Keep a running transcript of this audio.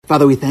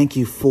Father, we thank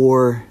you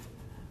for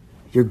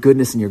your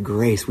goodness and your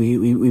grace.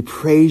 We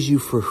praise you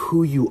for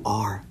who you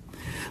are.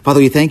 Father,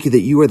 we thank you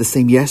that you are the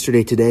same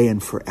yesterday, today,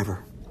 and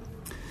forever.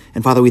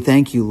 And Father, we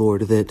thank you,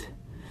 Lord, that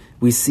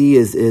we see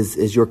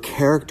as your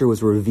character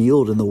was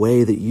revealed in the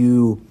way that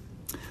you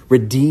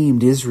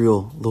redeemed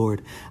Israel,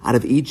 Lord, out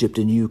of Egypt,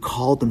 and you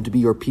called them to be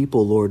your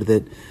people, Lord,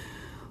 that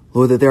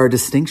there are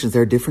distinctions,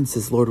 there are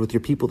differences, Lord, with your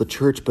people, the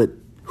church, but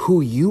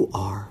who you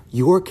are,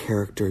 your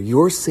character,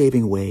 your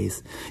saving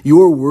ways,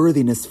 your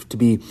worthiness to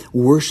be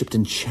worshipped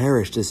and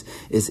cherished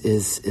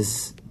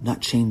is not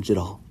changed at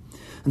all.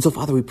 And so,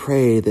 Father, we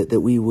pray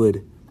that we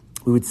would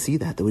see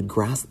that we'd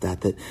grasp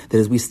that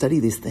as we study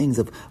these things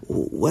of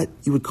what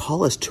you would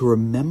call us to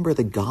remember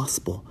the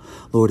gospel,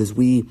 Lord, as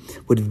we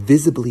would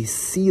visibly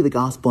see the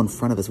gospel in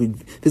front of us, we'd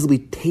visibly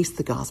taste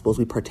the gospel as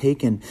we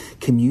partake in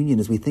communion,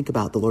 as we think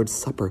about the Lord's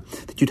Supper,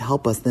 that you'd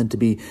help us then to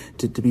be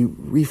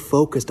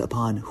refocused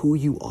upon who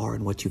you are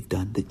and what you've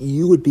done, that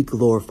you would be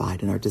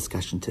glorified in our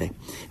discussion today.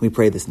 And we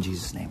pray this in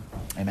Jesus' name.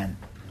 Amen.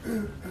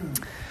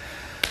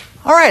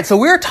 All right, so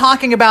we're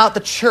talking about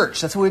the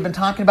church. That's what we've been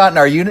talking about in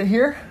our unit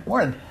here.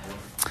 Morning.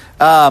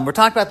 We're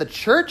talking about the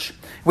church.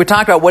 We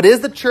talked about what is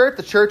the church.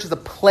 The church is a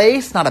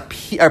place, not a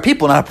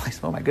people, not a place.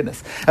 Oh my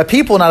goodness, a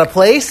people, not a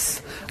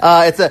place.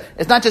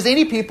 It's not just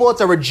any people.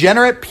 It's a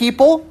regenerate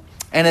people,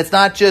 and it's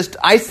not just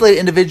isolated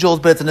individuals,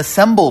 but it's an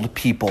assembled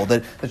people.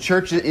 The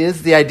church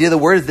is the idea. The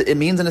word is that it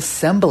means an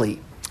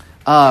assembly.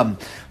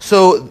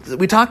 So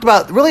we talked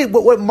about really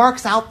what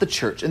marks out the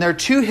church, and there are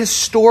two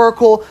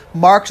historical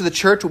marks of the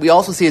church. What we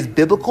also see as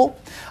biblical.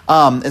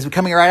 As we're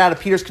coming right out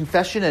of Peter's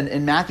confession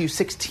in Matthew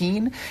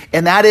 16,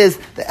 and that is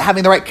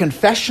having the right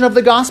confession of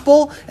the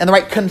gospel and the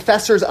right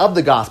confessors of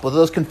the gospel.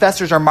 Those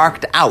confessors are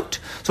marked out.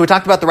 So we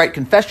talked about the right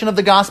confession of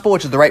the gospel,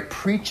 which is the right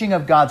preaching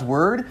of God's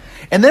word.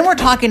 And then we're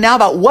talking now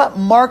about what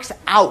marks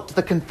out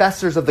the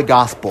confessors of the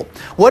gospel.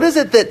 What is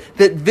it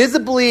that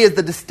visibly is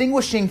the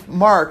distinguishing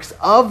marks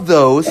of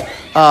those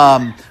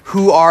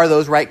who are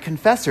those right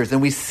confessors?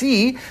 And we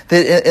see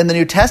that in the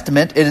New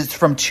Testament, it is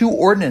from two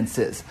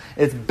ordinances.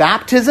 It's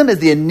baptism is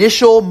the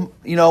initial,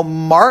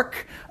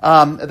 mark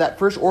of that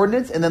first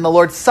ordinance, and then the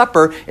Lord's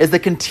Supper is the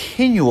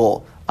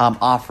continual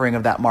offering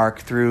of that mark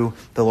through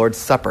the Lord's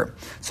Supper.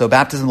 So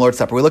baptism, Lord's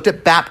Supper. We looked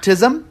at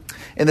baptism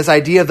and this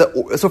idea of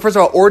so first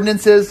of all,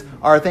 ordinances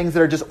are things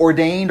that are just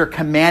ordained or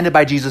commanded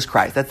by Jesus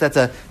Christ. That's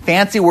a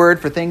fancy word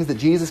for things that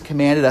Jesus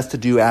commanded us to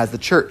do as the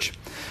church.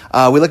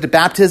 We looked at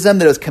baptism,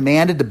 that it was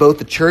commanded to both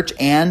the church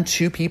and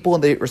to people,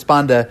 and they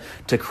respond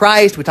to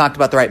Christ. We talked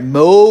about the right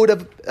mode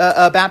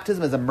of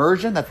baptism as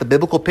immersion. That's the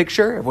biblical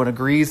picture. Everyone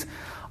agrees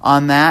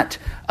on that.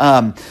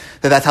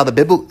 That's how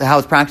how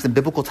it's practiced in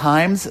biblical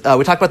times.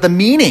 We talked about the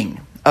meaning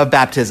of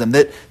baptism,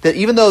 that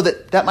even though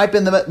that might have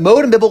been the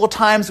mode in biblical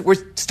times, we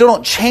still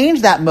don't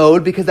change that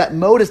mode because that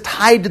mode is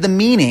tied to the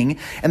meaning,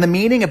 and the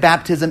meaning of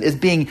baptism is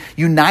being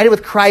united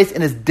with Christ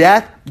in his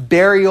death,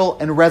 burial,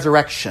 and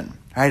resurrection.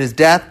 Right, his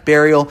death,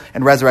 burial,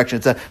 and resurrection.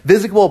 It's a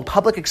visible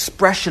public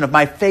expression of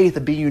my faith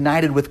of being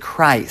united with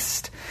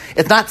Christ.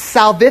 It's not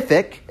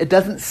salvific. It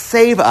doesn't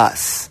save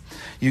us.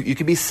 You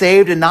can be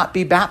saved and not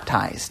be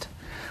baptized.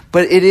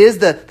 But it is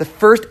the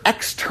first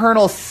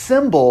external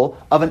symbol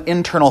of an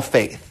internal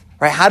faith.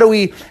 Right? How do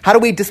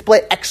we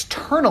display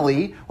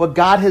externally what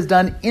God has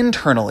done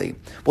internally?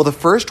 Well, the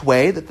first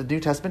way that the New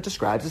Testament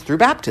describes is through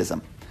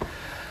baptism.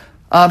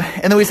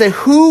 And then we say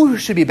who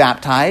should be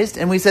baptized,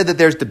 and we said that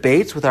there's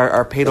debates with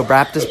our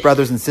Paedo-Baptist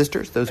brothers and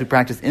sisters, those who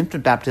practice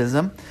infant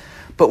baptism.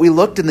 But we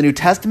looked in the New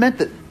Testament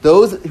that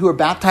those who are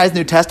baptized in the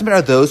New Testament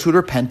are those who had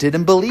repented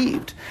and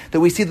believed. That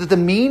we see that the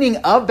meaning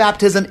of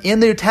baptism in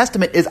the New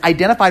Testament is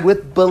identified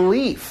with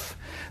belief,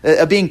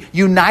 of being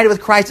united with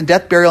Christ in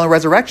death, burial, and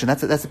resurrection.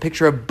 That's a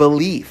picture of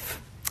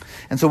belief.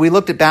 And so we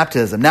looked at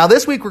baptism. Now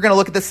this week we're going to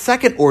look at the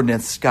second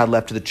ordinance God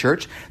left to the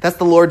church. That's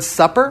the Lord's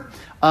Supper.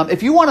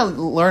 If you want to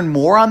learn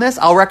more on this,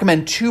 I'll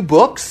recommend two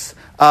books.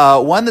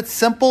 One that's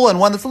simple and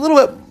one that's a little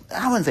bit,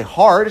 I wouldn't say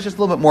hard, it's just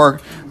a little bit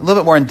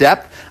more in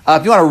depth.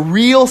 If you want a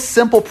real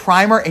simple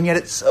primer, and yet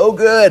it's so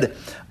good,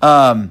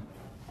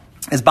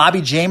 is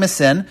Bobby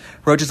Jamieson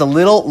wrote just a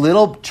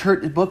little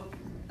church book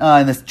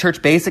in this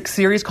Church Basics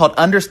series called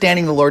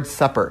Understanding the Lord's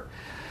Supper.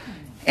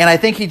 And I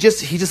think he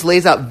just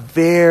lays out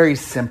very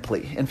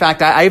simply. In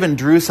fact, I even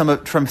drew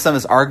from some of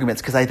his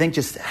arguments because I think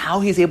just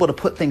how he's able to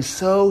put things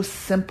so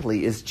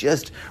simply is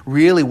just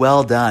really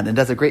well done and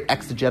does a great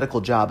exegetical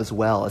job as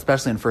well,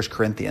 especially in 1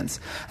 Corinthians.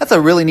 That's a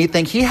really neat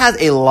thing. He has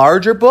a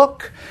larger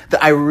book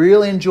that I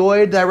really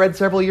enjoyed that I read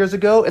several years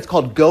ago. It's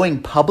called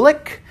Going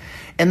Public.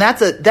 And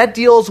that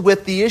deals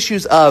with the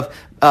issues of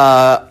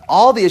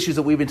all the issues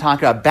that we've been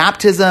talking about,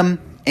 baptism,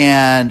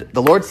 and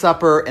the Lord's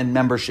Supper and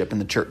membership in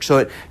the church. So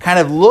it kind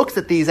of looks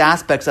at these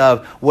aspects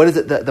of what is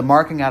it, the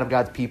marking out of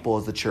God's people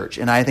as the church.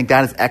 And I think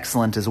that is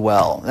excellent as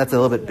well. That's a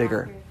little bit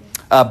bigger.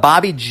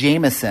 Bobby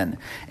Jamieson,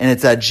 and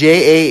it's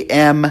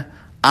Jamieson.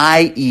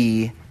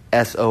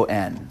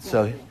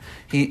 So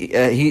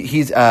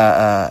he's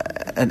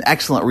an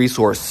excellent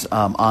resource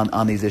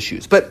on these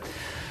issues. But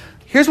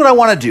here's what I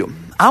want to do.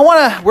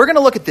 we're going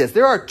to look at this.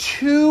 There are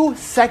two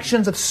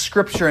sections of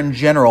Scripture in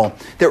general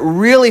that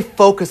really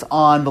focus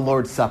on the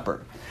Lord's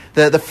Supper.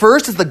 The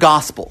first is the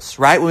Gospels,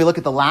 right? When we look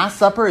at the Last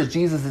Supper, as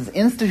Jesus is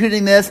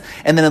instituting this,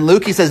 and then in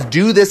Luke he says,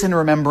 do this in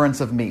remembrance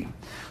of me.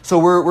 So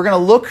we're going to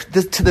look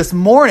to this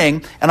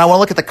morning, and I want to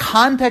look at the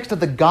context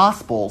of the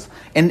Gospels,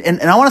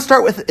 and I want to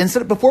start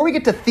with, before we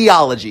get to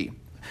theology,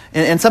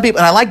 and some people,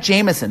 and I like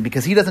Jameson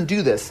because he doesn't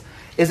do this,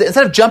 is that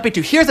instead of jumping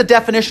to, here's a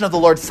definition of the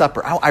Lord's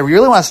Supper, I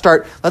really want to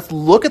start, let's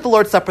look at the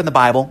Lord's Supper in the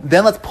Bible,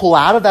 then let's pull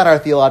out of that our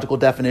theological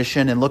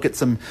definition and look at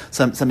some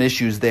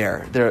issues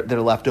there that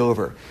are left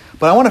over.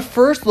 But I want to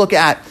first look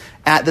at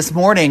this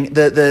morning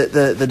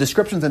the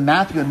descriptions in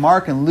Matthew and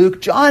Mark and Luke.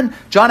 John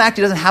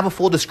actually doesn't have a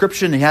full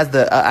description. He has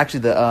the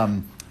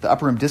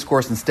upper room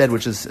discourse instead,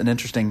 which is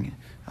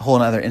a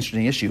whole other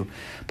interesting issue.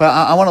 But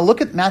I want to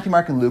look at Matthew,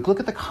 Mark, and Luke, look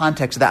at the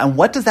context of that, and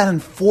what does that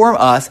inform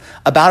us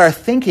about our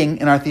thinking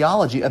and our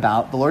theology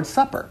about the Lord's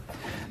Supper.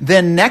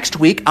 Then next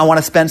week, I want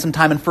to spend some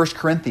time in 1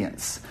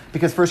 Corinthians,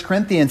 because 1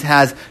 Corinthians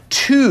has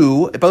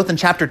two, both in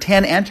chapter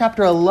 10 and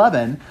chapter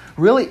 11,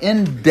 really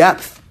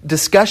in-depth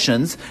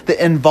discussions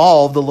that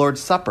involve the Lord's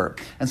Supper.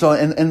 And so,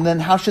 and then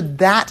how should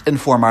that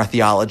inform our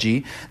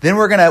theology? Then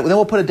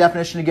we'll put a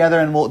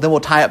then we'll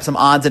tie up some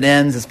odds and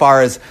ends as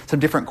far as some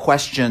different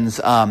questions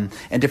and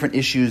different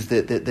issues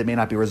that may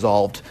not be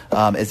resolved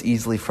as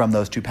easily from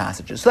those two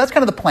passages. So that's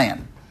kind of the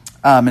plan.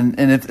 And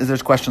if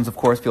there's questions, of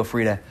course, feel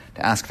free to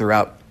ask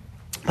throughout.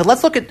 But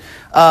let's look at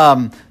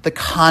the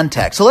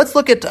context. So let's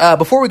look at,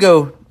 before we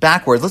go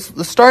backwards,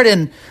 let's start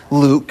in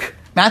Luke.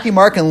 Matthew,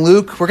 Mark, and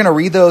Luke, we're going to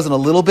read those in a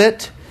little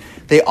bit.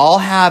 They all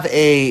have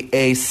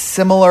a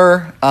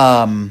similar,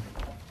 very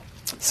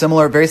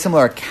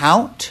similar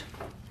account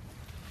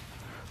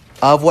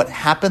of what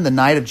happened the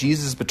night of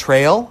Jesus'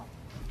 betrayal.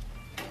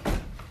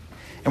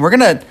 And we're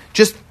going to,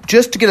 just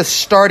to get us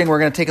starting, we're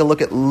going to take a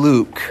look at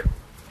Luke.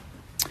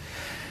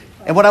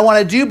 And what I want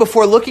to do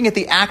before looking at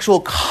the actual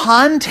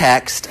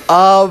context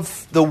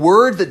of the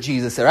word that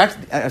Jesus said,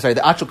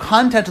 the actual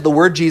content of the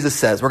word Jesus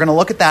says, we're going to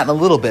look at that in a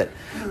little bit.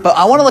 But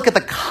I want to look at the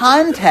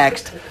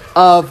context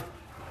of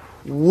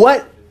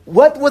what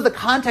was the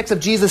context of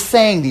Jesus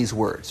saying these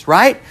words,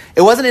 right?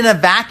 It wasn't in a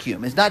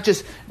vacuum. It's not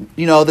just,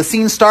 the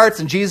scene starts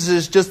and Jesus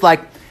is just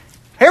like,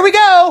 here we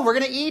go, we're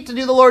going to eat and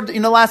do the Lord,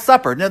 Last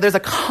Supper. No, there's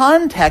a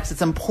context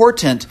that's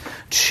important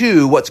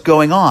to what's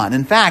going on.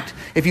 In fact,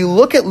 if you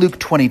look at Luke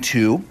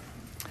 22,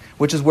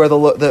 which is where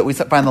we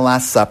find the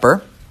Last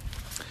Supper,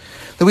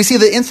 then we see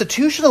the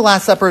institution of the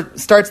Last Supper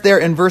starts there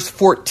in verse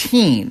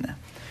 14.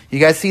 You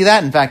guys see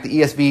that? In fact, the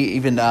ESV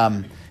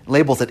even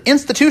labels it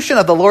Institution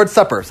of the Lord's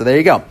Supper. So there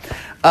you go.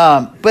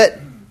 But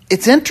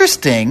it's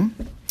interesting,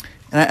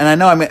 and I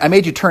know I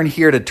made you turn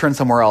here to turn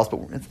somewhere else, but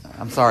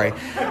I'm sorry.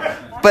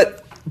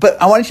 But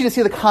I want you to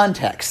see the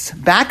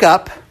context. Back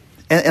up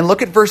and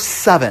look at verse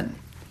 7.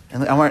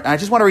 And I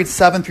just want to read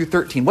 7 through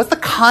 13. What's the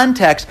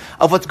context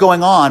of what's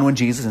going on when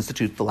Jesus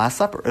institutes the Last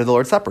Supper, or the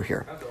Lord's Supper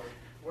here?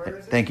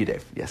 Thank you,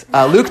 Dave. Yes.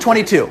 Luke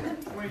 22.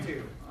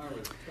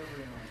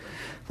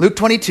 Luke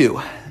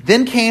 22.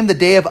 Then came the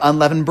day of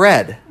unleavened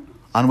bread,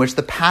 on which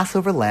the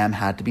Passover lamb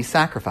had to be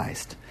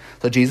sacrificed.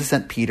 So Jesus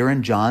sent Peter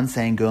and John,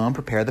 saying, go and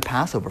prepare the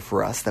Passover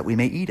for us, that we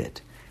may eat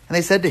it. And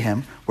they said to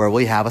him, where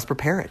will you have us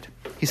prepare it?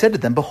 He said to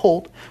them,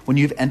 behold, when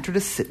you have entered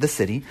the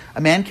city,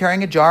 a man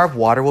carrying a jar of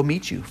water will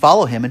meet you.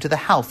 Follow him into the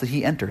house that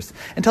he enters,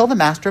 and tell the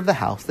master of the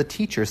house, the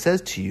teacher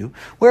says to you,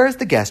 where is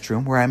the guest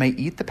room where I may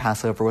eat the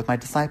Passover with my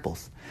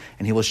disciples?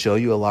 And he will show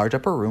you a large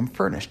upper room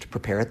furnished.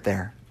 Prepare it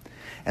there.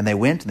 And they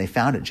went and they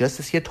found it just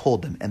as he had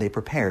told them, and they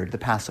prepared the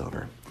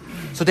Passover.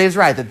 So Dave's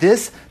right that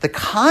the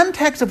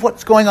context of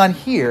what's going on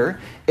here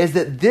is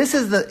that this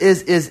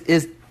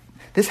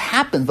this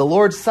happens. The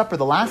Lord's Supper,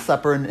 the Last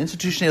Supper, and the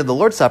institution of the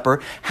Lord's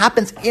Supper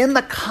happens in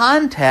the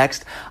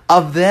context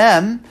of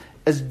them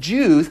as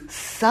Jews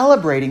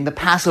celebrating the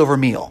Passover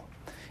meal.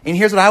 And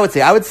here's what I would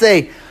say. I would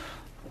say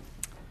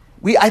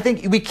I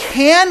think we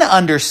can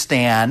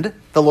understand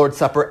the Lord's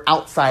Supper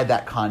outside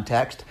that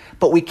context,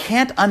 but we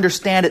can't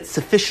understand it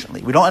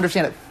sufficiently. We don't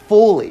understand it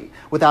fully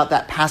without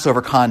that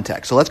Passover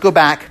context. So let's go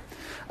back.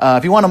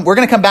 If you want to, we're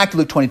going to come back to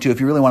Luke 22 if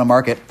you really want to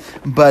mark it.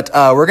 But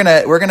we're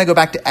gonna go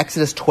back to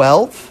Exodus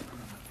 12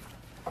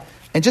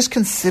 and just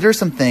consider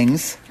some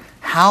things.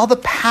 How the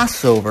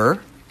Passover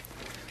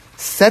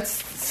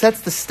sets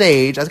the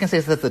stage. I was going to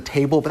say sets the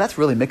table, but that's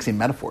really mixing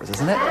metaphors,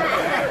 isn't it?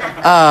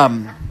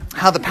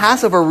 How the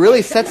Passover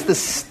really sets the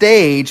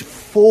stage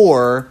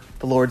for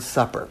the Lord's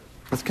Supper.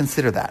 Let's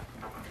consider that.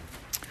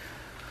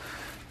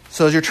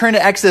 So as you're turning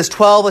to Exodus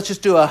 12, let's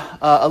just do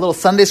a little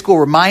Sunday school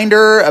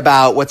reminder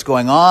about what's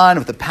going on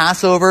with the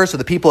Passover. So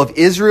the people of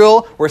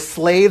Israel were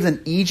slaves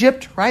in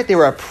Egypt, right? They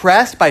were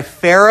oppressed by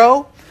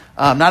Pharaoh.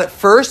 Not at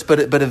first,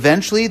 but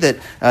eventually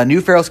that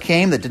new pharaohs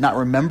came that did not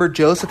remember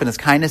Joseph and his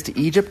kindness to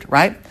Egypt,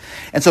 right?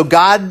 And so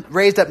God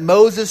raised up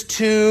Moses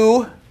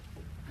to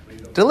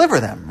deliver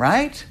them,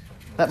 right?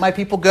 Let my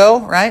people go,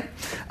 right?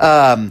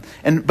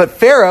 But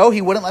Pharaoh,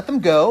 he wouldn't let them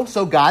go,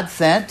 so God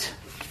sent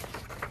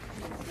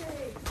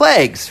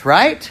plagues,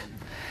 right?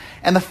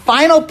 And the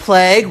final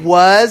plague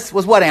was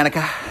what,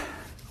 Annika?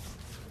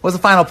 What was the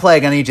final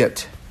plague on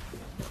Egypt?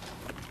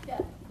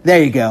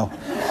 There you go.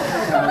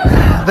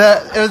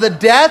 It was the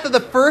death of the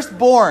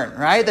firstborn,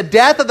 right? The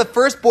death of the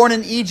firstborn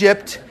in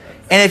Egypt.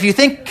 And if you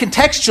think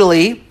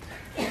contextually,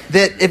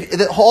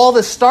 that all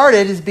this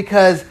started is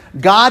because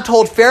God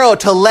told Pharaoh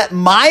to let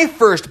my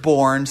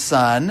firstborn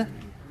son,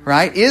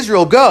 right,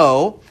 Israel,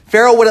 go.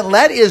 Pharaoh wouldn't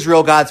let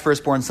Israel, God's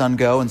firstborn son,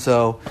 go. And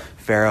so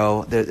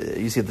Pharaoh,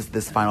 you see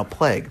this final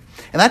plague.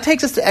 And that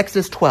takes us to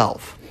Exodus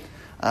 12.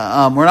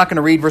 We're not going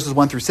to read verses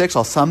 1 through 6.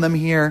 I'll sum them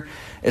here.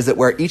 Is that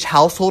where each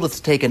household is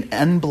to take an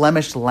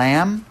unblemished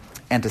lamb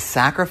and to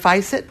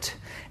sacrifice it.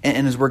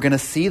 And as we're going to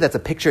see, that's a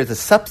picture, it's a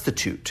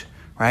substitute,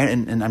 right?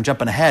 And I'm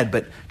jumping ahead,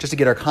 but just to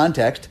get our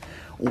context,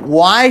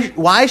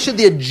 why should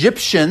the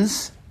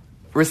Egyptians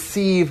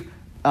receive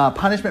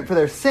punishment for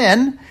their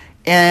sin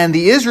and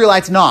the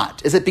Israelites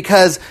not? Is it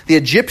because the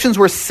Egyptians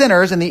were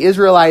sinners and the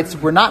Israelites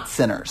were not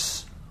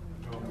sinners?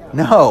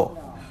 No.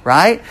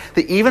 Right?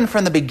 That even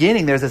from the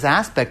beginning, there's this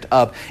aspect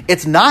of,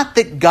 it's not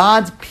that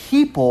God's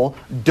people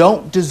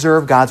don't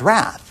deserve God's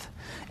wrath.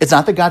 It's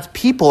not that God's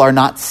people are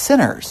not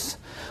sinners,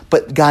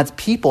 but God's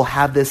people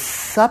have this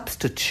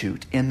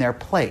substitute in their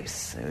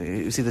place.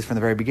 You see this from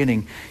the very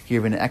beginning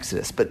here in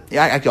Exodus. But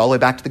actually all the way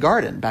back to the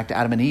garden, back to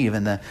Adam and Eve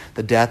and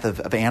the death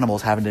of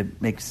animals having to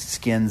make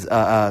skins,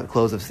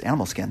 clothes of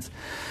animal skins.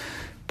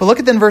 But look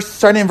at then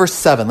starting in verse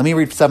 7. Let me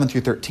read 7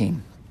 through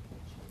 13.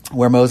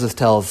 Where Moses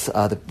tells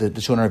the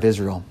children of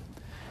Israel,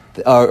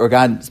 or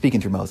God speaking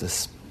through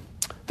Moses,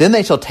 then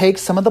they shall take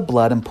some of the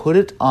blood and put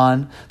it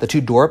on the 2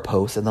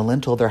 doorposts and the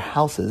lintel of their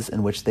houses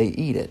in which they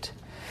eat it.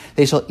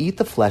 They shall eat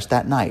the flesh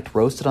that night,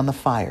 roasted on the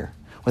fire.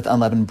 With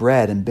unleavened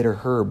bread and bitter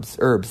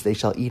herbs they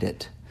shall eat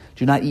it.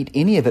 Do not eat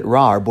any of it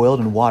raw or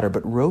boiled in water,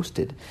 but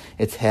roasted,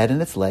 its head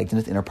and its legs and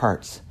its inner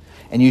parts.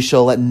 And you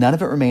shall let none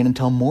of it remain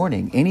until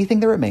morning.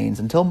 Anything that remains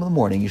until the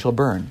morning you shall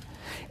burn.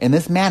 In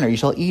this manner you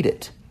shall eat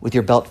it, with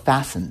your belt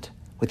fastened,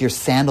 with your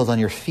sandals on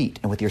your feet,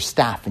 and with your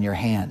staff in your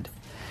hand.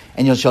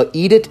 And you shall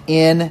eat it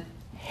in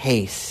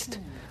haste,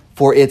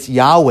 for it's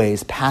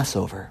Yahweh's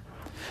Passover.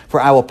 For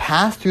I will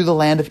pass through the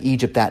land of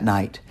Egypt that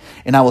night,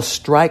 and I will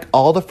strike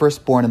all the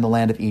firstborn in the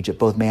land of Egypt,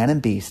 both man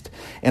and beast,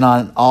 and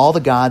on all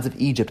the gods of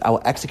Egypt I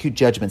will execute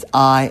judgments.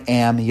 I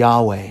am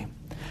Yahweh.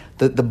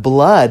 The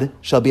blood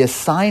shall be a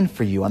sign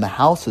for you on the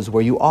houses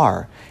where you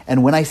are.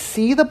 And when I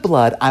see the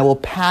blood, I will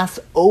pass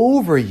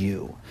over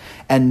you,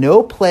 and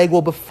no plague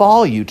will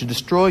befall you to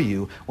destroy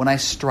you when I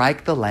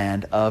strike the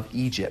land of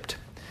Egypt.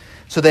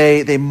 So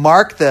they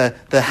mark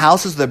the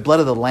houses with the blood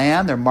of the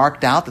lamb. They're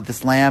marked out that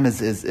this lamb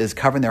is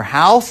covering their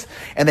house.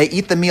 And they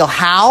eat the meal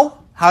how?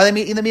 How are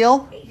they eating the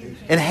meal?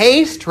 In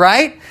haste,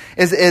 right?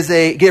 As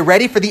they get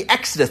ready for the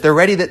Exodus. They're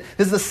ready that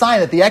this is a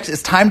sign that the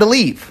Exodus, it's time to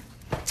leave,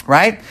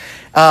 right?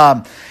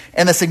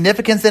 And the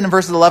significance then in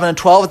verses 11 and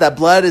 12 of that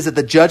blood is that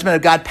the judgment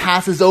of God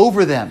passes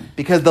over them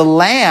because the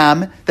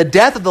lamb, the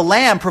death of the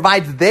lamb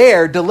provides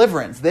their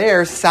deliverance,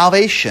 their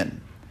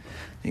salvation.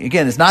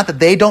 Again, it's not that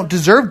they don't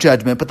deserve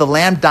judgment, but the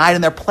lamb died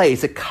in their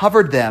place. It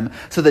covered them,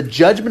 so the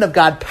judgment of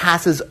God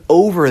passes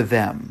over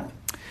them.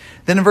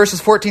 Then in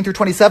verses 14 through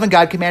 27,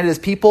 God commanded his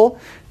people,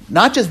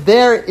 not just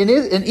there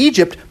in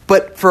Egypt,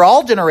 but for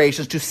all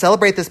generations to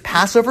celebrate this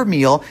Passover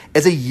meal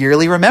as a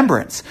yearly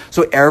remembrance.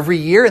 So every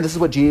year, and this is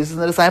what Jesus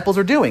and the disciples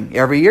are doing,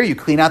 every year you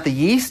clean out the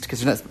yeast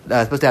because you're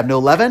not supposed to have no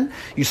leaven.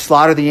 You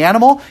slaughter the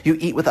animal. You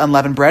eat with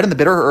unleavened bread and the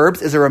bitter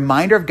herbs as a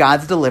reminder of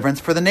God's deliverance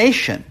for the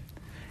nation.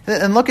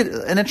 And look at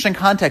an interesting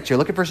context here.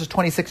 Look at verses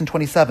 26 and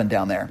 27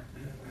 down there.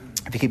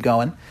 If you keep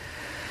going.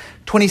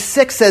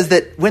 26 says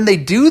that when they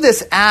do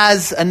this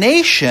as a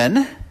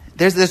nation,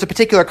 there's a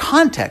particular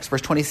context.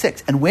 Verse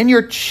 26. And when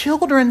your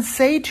children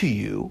say to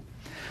you,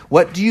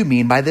 what do you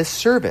mean by this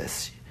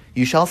service?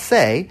 You shall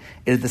say,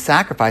 it is the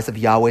sacrifice of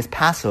Yahweh's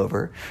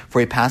Passover, for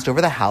he passed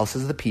over the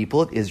houses of the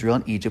people of Israel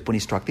in Egypt when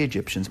he struck the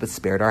Egyptians, but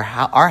spared our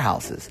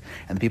houses.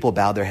 And the people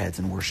bowed their heads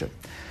in worship.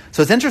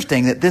 So it's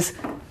interesting that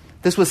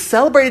this was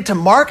celebrated to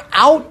mark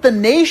out the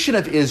nation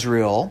of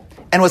Israel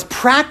and was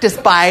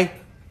practiced by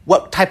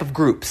what type of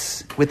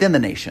groups within the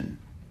nation?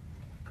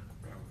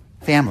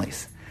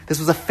 Families. This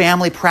was a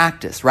family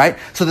practice, right?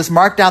 So this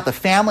marked out the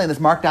family and this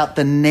marked out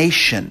the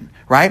nation,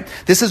 right?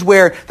 This is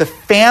where the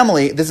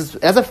family, this is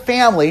as a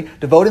family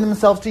devoting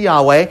themselves to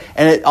Yahweh,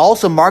 and it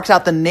also marks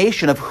out the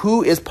nation of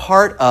who is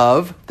part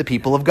of the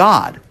people of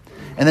God.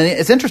 And then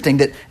it's interesting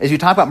that as you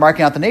talk about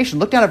marking out the nation,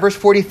 look down at verse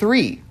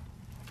 43.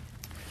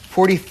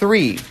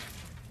 43.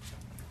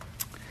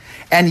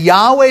 And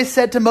Yahweh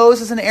said to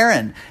Moses and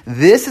Aaron,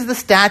 this is the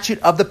statute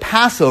of the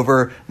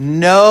Passover.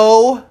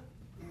 No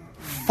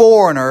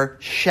foreigner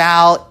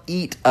shall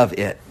eat of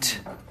it.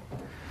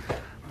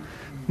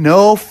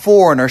 No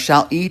foreigner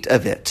shall eat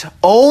of it.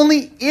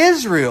 Only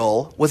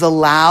Israel was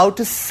allowed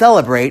to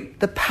celebrate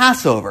the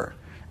Passover.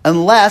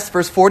 Unless,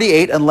 verse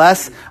 48,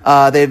 unless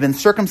they've been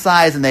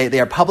circumcised and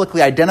they are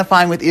publicly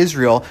identifying with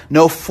Israel,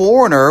 no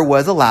foreigner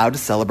was allowed to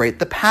celebrate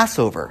the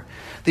Passover.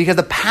 because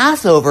the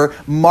Passover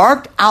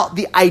marked out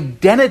the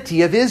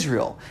identity of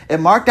Israel. It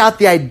marked out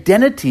the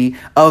identity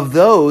of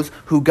those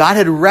who God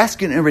had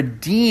rescued and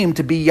redeemed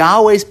to be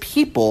Yahweh's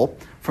people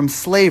from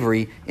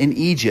slavery in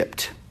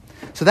Egypt.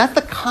 So that's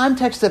the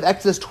context of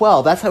Exodus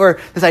 12. That's where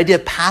this idea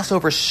of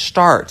Passover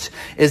starts,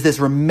 is this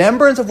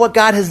remembrance of what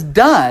God has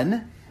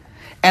done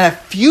and a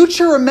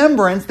future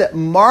remembrance that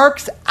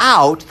marks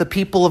out the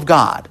people of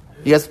God.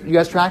 You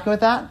guys tracking with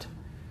that?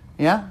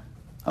 Yeah?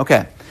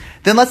 Okay.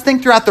 Then let's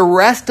think throughout the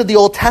rest of the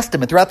Old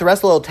Testament. Throughout the rest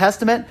of the Old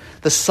Testament,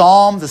 the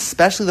Psalms,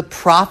 especially the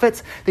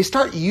prophets, they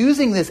start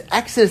using this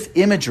Exodus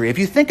imagery. If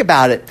you think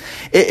about it,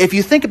 if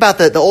you think about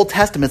the Old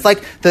Testament, it's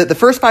like the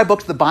first 5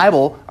 books of the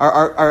Bible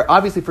are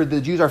obviously for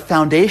the Jews are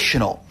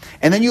foundational.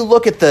 And then you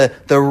look at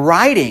the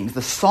writings,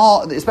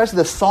 especially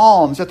the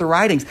Psalms, the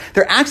writings,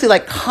 they're actually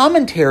like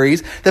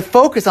commentaries that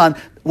focus on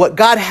what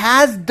God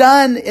has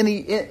done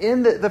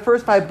in the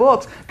first 5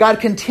 books, God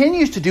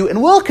continues to do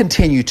and will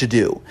continue to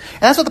do.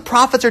 And that's what the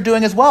prophets are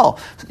doing as well.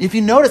 If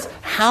you notice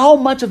how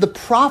much of the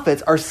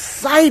prophets are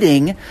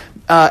citing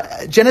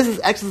Genesis,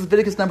 Exodus,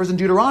 Leviticus, Numbers, and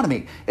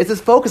Deuteronomy. It's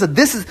this focus of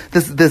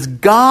this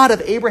God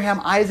of Abraham,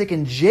 Isaac,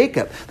 and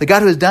Jacob, the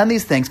God who has done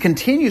these things,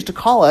 continues to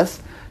call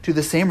us to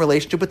the same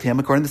relationship with him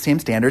according to the same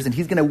standards, and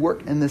he's going to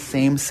work in the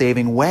same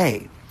saving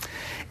way.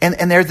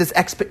 And there's this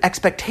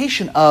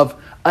expectation of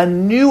a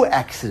new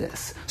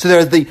Exodus. So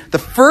there's the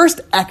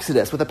first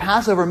Exodus with a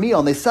Passover meal,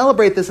 and they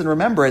celebrate this in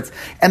remembrance,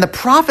 and the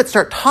prophets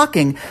start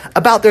talking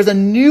about there's a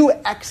new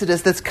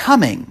Exodus that's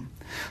coming.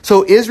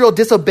 So Israel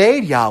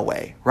disobeyed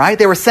Yahweh, right?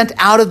 They were sent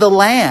out of the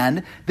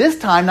land, this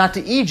time not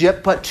to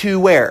Egypt, but to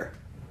where?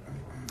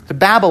 To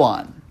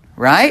Babylon,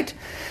 right?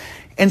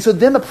 And so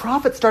then the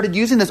prophets started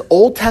using this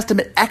Old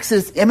Testament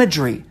Exodus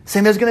imagery,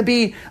 saying there's going to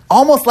be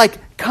almost like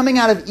coming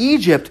out of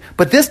Egypt,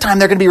 but this time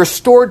they're going to be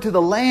restored to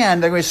the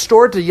land. They're going to be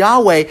restored to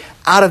Yahweh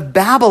out of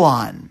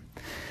Babylon.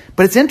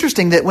 But it's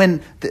interesting that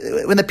when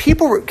the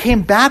people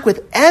came back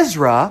with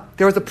Ezra,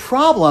 there was a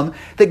problem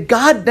that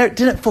God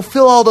didn't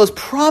fulfill all those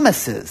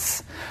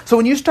promises. So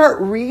when you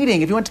start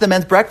reading, if you went to the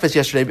men's breakfast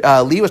yesterday,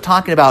 Lee was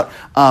talking about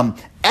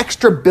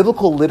extra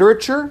biblical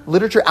literature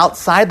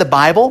outside the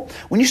Bible.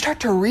 When you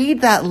start to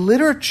read that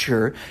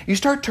literature, you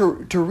start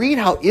to read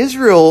how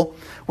Israel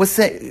was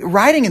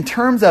writing in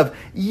terms of,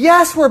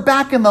 yes, we're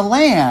back in the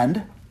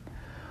land,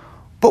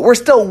 but we're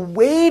still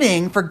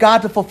waiting for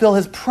God to fulfill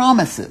his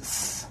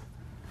promises.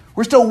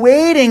 We're still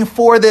waiting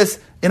for this,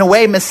 in a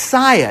way,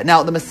 Messiah.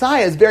 Now, the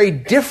Messiah is very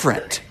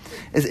different.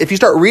 If you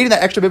start reading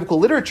that extra biblical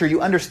literature,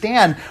 you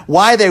understand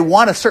why they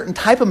want a certain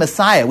type of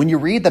Messiah. When you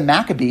read the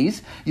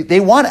Maccabees, they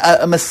want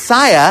a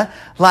Messiah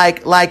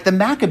like the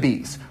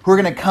Maccabees, who are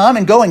going to come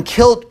and go and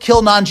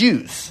kill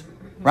non-Jews,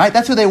 right?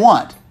 That's who they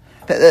want.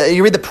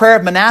 You read the prayer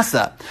of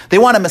Manasseh. They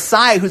want a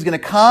Messiah who's going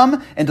to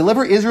come and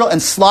deliver Israel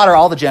and slaughter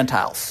all the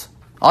Gentiles.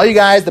 All you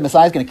guys, the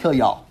Messiah's going to kill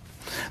y'all.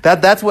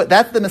 That's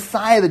the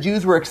Messiah the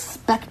Jews were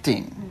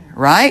expecting,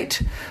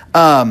 right?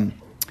 But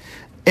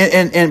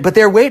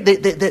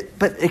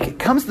it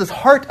comes to this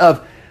heart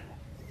of,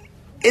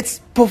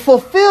 it's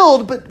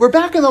fulfilled, but we're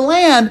back in the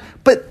land,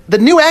 but the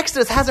new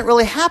Exodus hasn't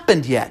really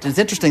happened yet. And it's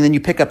interesting, then you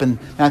pick up in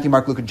Matthew,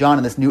 Mark, Luke, and John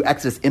in this new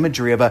Exodus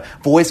imagery of a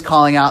voice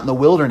calling out in the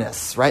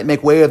wilderness, right?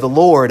 Make way of the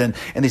Lord, and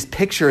these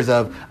pictures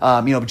of,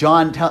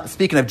 John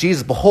speaking of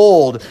Jesus,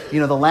 behold,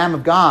 the Lamb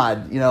of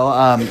God,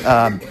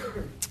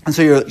 and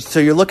so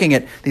you're looking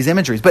at these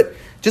imageries. But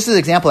just as an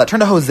example of that,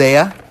 turn to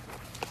Hosea,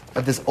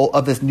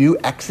 of this new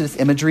Exodus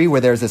imagery, where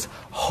there's this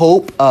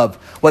hope of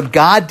what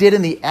God did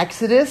in the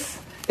Exodus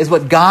is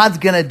what God's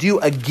going to do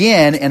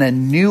again in a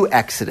new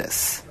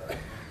Exodus.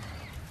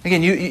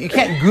 Again, you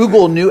can't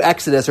Google New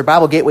Exodus or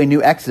Bible Gateway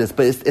New Exodus,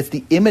 but it's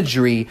the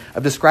imagery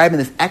of describing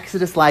this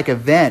Exodus-like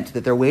event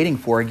that they're waiting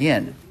for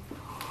again.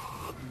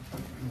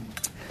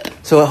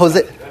 So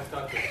Hosea... That's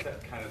not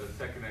kind of the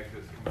second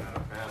Exodus coming out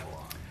of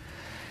Babylon.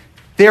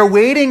 They're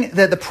waiting,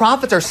 that the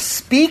prophets are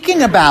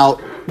speaking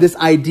about this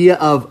idea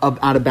of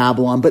out of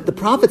Babylon, but the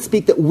prophets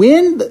speak that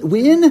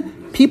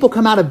when people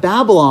come out of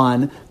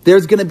Babylon,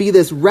 there's going to be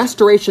this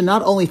restoration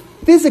not only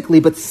physically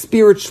but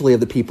spiritually of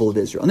the people of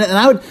Israel.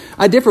 And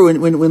I differ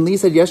when Lee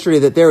said yesterday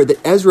that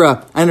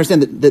Ezra. I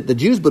understand that the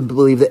Jews would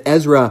believe that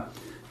Ezra,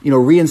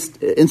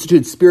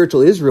 reinstituted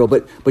spiritual Israel,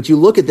 but you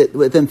look at that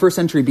within 1st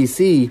century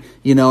BC,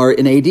 or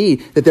in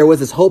AD, that there was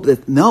this hope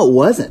that no, it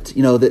wasn't.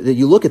 That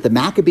you look at the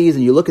Maccabees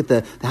and you look at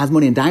the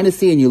Hasmonean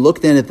dynasty and you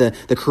look then at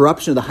the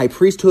corruption of the high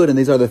priesthood and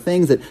these are the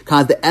things that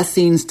caused the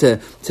Essenes to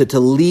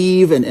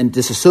leave and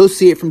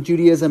disassociate from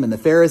Judaism, and the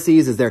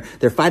Pharisees as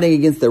they're fighting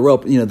against the royal,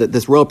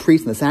 this royal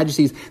priest and the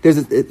Sadducees.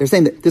 They're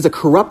saying that there's a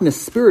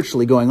corruptness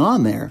spiritually going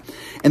on there,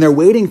 and they're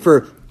waiting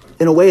for,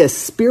 in a way, a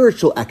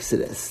spiritual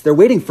exodus. They're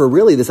waiting for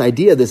really this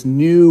idea, this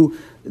new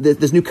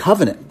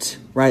covenant,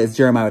 right? As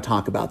Jeremiah would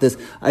talk about, this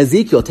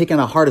Ezekiel taking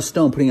a heart of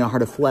stone, putting in a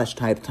heart of flesh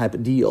type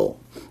of deal.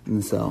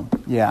 And so,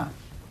 yeah.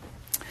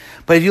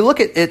 But if you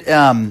look at it,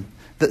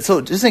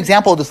 so just an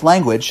example of this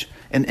language,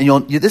 and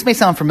this may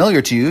sound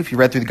familiar to you if you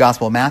read through the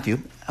Gospel of Matthew.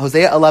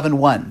 Hosea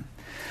 11:1.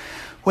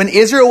 When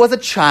Israel was a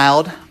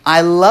child,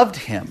 I loved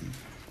him,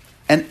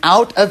 and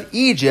out of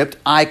Egypt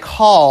I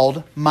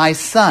called my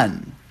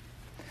son.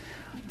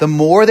 The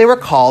more they were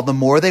called, the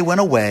more they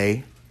went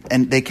away,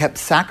 and they kept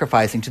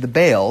sacrificing to the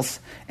Baals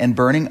and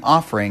burning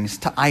offerings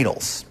to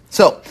idols.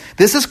 So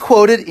this is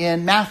quoted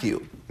in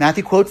Matthew.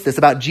 Matthew quotes this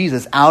about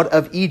Jesus. Out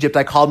of Egypt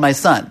I called my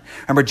son.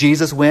 Remember,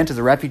 Jesus went as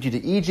a refugee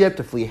to Egypt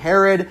to flee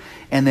Herod,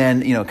 and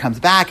then comes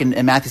back,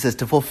 and Matthew says,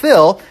 to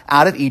fulfill,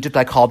 out of Egypt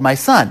I called my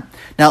son.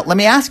 Now, let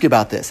me ask you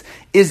about this.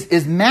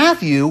 Is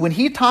Matthew, when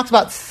he talks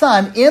about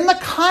son, in the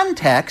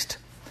context,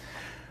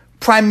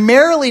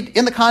 primarily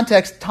in the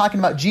context talking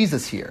about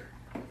Jesus here?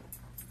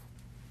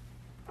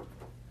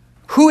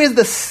 Who is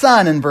the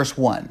son in verse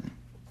 1?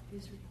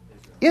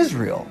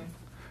 Israel.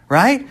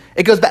 Right?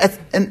 It goes back,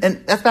 and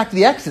that's back to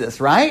the Exodus,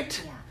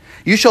 right? Yeah.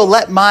 You shall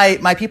let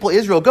my people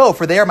Israel go,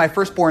 for they are my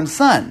firstborn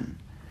son.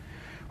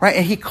 Right?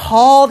 And he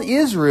called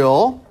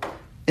Israel,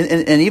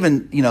 and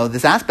even,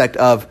 this aspect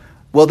of,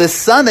 well, this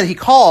son that he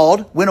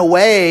called went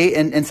away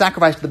and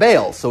sacrificed to the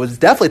Baals. So it's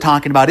definitely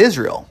talking about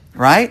Israel,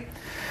 right?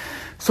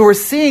 So we're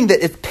seeing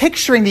that it's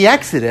picturing the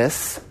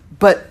Exodus,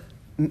 but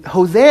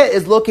Hosea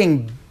is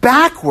looking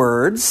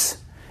backwards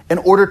in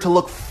order to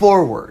look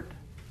forward.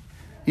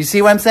 You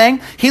see what I'm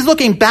saying? He's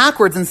looking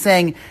backwards and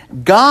saying,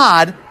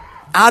 God,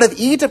 out of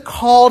Egypt,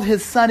 called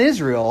his son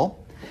Israel.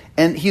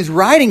 And he's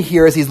writing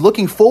here as he's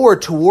looking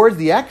forward towards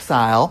the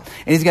exile.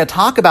 And he's going to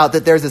talk about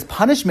that there's this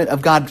punishment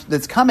of God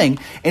that's coming.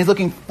 And he's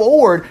looking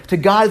forward to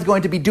God is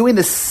going to be doing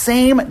the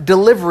same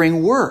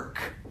delivering work.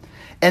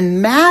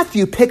 And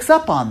Matthew picks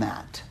up on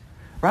that.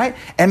 Right?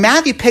 And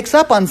Matthew picks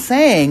up on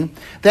saying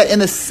that in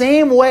the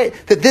same way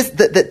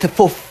that to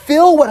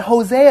fulfill what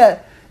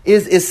Hosea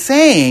is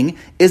saying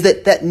is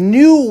that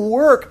new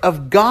work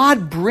of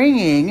God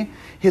bringing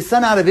his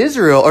son out of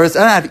Israel or his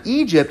son out of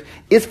Egypt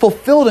is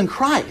fulfilled in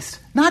Christ.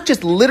 Not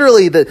just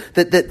literally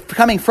the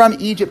coming from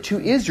Egypt to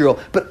Israel,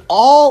 but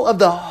all of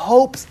the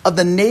hopes of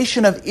the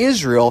nation of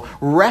Israel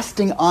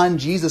resting on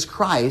Jesus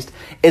Christ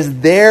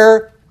as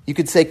their, you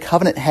could say,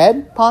 covenant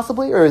head,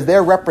 possibly, or as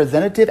their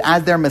representative,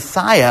 as their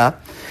Messiah,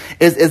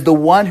 is the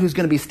one who's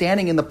going to be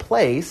standing in the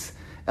place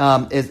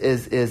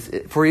is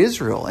for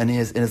Israel in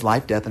his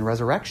life, death, and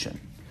resurrection.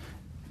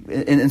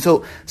 And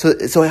so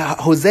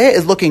Hosea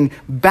is looking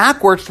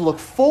backwards to look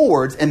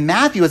forwards, and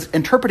Matthew is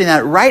interpreting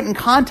that right in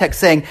context,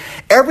 saying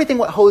everything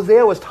what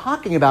Hosea was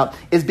talking about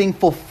is being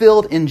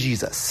fulfilled in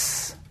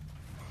Jesus.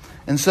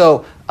 And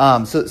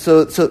but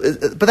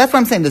that's what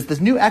I'm saying. This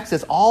new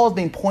Exodus, all is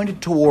being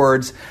pointed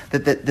towards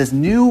that this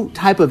new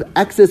type of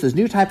Exodus, this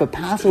new type of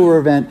Passover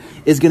event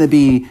is going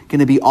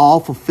to be all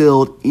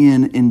fulfilled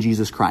in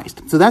Jesus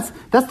Christ. So that's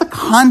the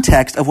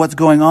context of what's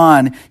going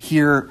on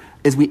here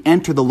as we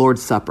enter the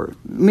Lord's Supper.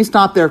 Let me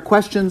stop there.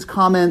 Questions,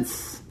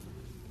 comments,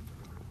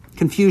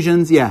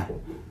 confusions? Yeah.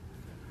 Would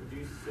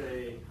you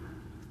say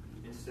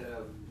instead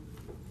of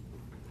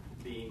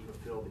being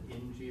fulfilled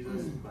in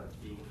Jesus,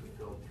 but being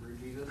fulfilled through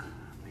Jesus?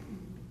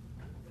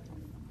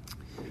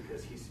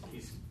 Because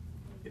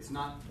it's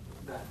not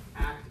that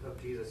act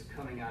of Jesus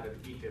coming out of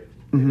Egypt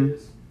that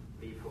is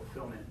the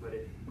fulfillment, but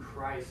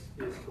Christ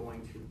is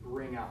going to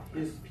bring out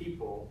his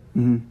people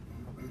and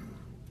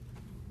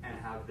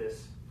have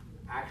this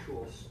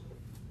actual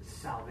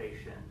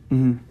salvation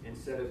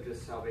instead of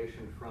just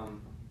salvation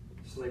from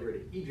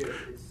slavery to Egypt.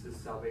 It's the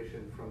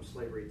salvation from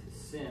slavery to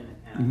sin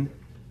and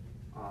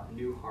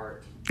new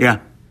heart. Yeah.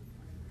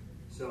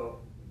 So.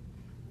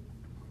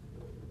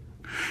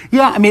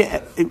 Yeah, I mean,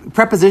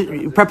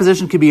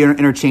 preposition could be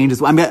interchanged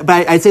as well. I mean,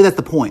 but I'd say that's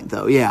the point,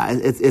 though. Yeah,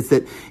 it's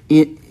that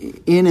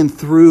in and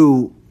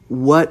through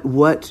what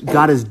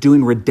God is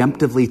doing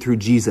redemptively through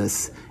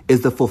Jesus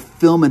is the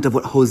fulfillment of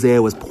what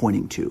Hosea was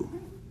pointing to.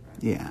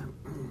 Yeah.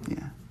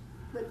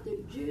 But the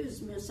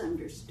Jews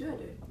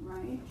misunderstood it,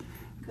 right?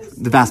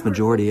 The vast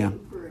majority, yeah.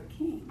 For a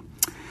king.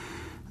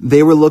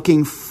 They were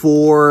looking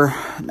for,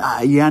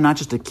 not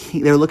just a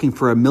king. They were looking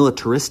for a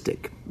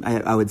militaristic,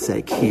 I would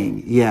say,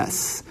 king.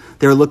 Yes.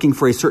 They were looking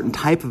for a certain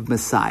type of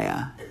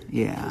Messiah.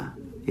 Yeah.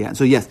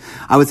 So yes,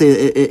 I would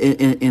say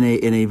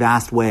in a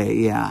vast way,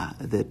 yeah,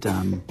 that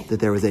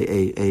there was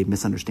a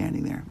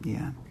misunderstanding there.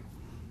 Yeah.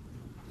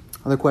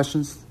 Other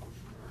questions?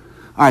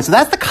 All right, so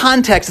that's the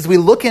context as we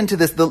look into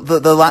this,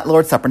 the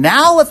Lord's Supper.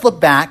 Now let's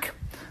look back.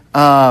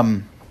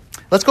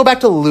 Let's go back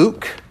to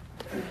Luke.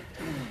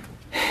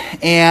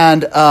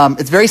 And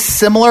it's very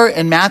similar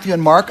in Matthew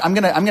and Mark. I'm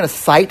gonna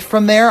cite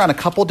from there on a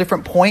couple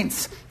different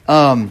points.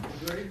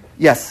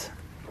 Yes.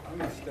 I'm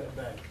going to step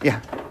back.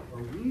 Yeah.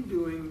 Are we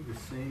doing the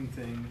same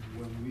thing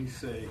when we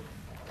say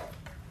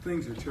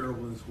things are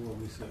terrible in this world?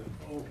 We say,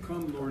 "Oh,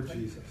 come, Lord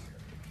Jesus."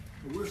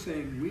 But we're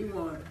saying we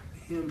want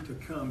him to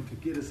come to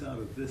get us out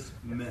of this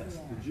mess.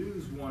 The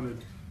Jews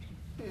wanted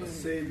a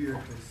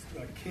savior,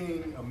 a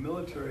king, a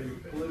military,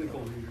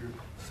 political leader,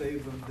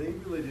 save them. They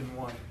really didn't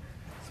want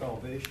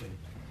salvation.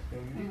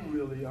 And we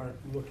really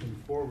aren't looking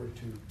forward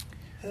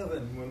to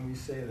heaven when we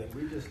say that.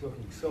 We're just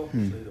looking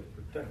selfishly to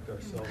protect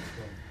ourselves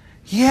from.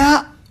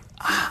 Yeah,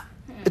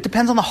 it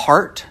depends on the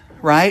heart,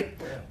 right?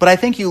 But I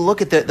think you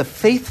look at the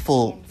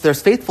faithful,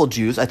 there's faithful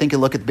Jews. I think you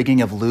look at the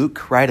beginning of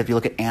Luke, right? If you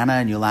look at Anna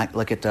and you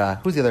look at,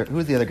 who's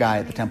the other guy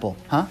at the temple?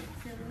 Huh?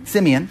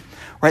 Simeon,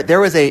 right? There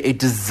was a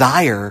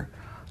desire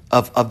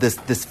of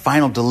this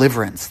final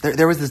deliverance.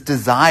 There was this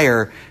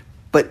desire,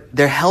 but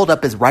they're held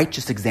up as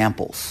righteous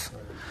examples.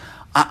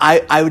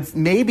 I would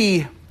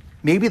maybe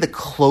the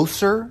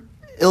closer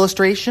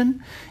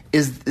illustration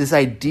is this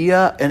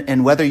idea,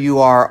 and whether you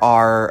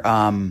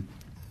are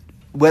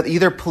whether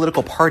either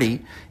political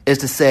party is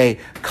to say,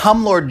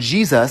 "Come, Lord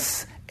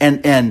Jesus,"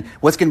 and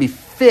what's going to be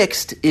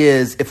fixed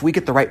is if we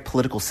get the right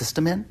political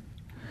system in,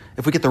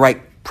 if we get the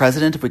right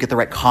president, if we get the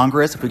right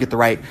Congress, if we get the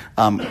right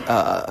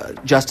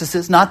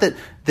justices. Not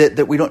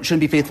that we shouldn't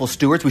be faithful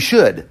stewards, we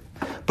should.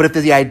 But if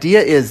the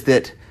idea is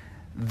that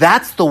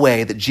that's the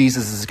way that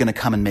Jesus is going to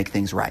come and make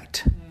things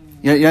right.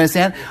 You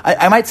understand?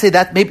 I might say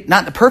that, maybe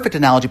not the perfect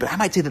analogy, but I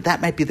might say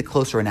that might be the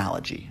closer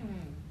analogy.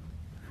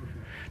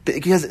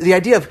 Because the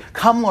idea of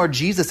come, Lord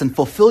Jesus, and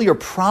fulfill your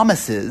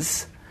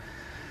promises.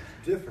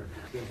 Different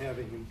than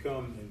having him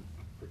come and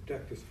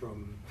protect us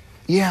from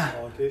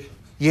politicians.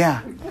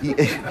 Yeah.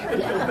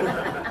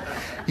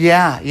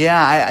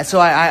 So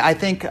I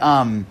think,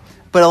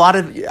 but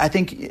I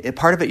think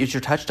part of it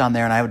you're touched on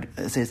there, and I would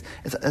say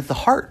it's the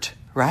heart,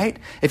 right?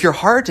 If your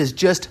heart is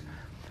just,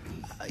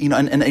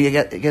 and you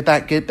get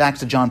back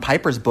to John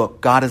Piper's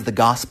book, God is the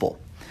Gospel.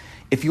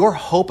 If your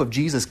hope of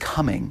Jesus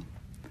coming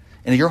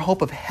and your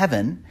hope of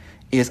heaven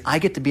is I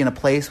get to be in a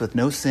place with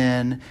no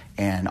sin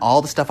and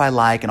all the stuff I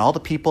like and all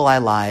the people I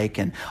like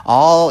and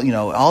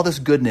all this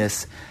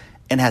goodness,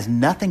 and has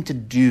nothing to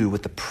do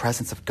with the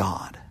presence of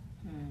God.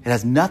 It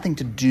has nothing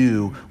to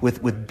do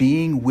with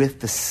being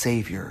with the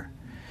Savior.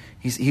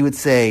 He would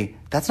say,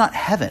 that's not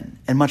heaven.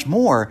 And much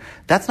more,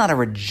 that's not a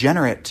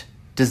regenerate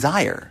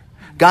desire.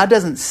 God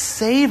doesn't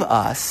save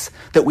us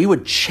that we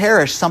would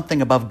cherish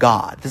something above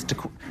God. This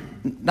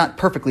not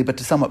perfectly, but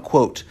to somewhat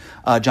quote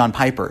John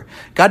Piper.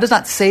 God does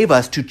not save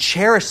us to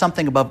cherish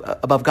something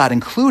above God,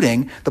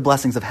 including the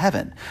blessings of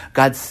heaven.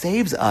 God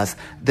saves us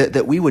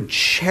that we would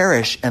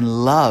cherish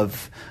and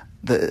love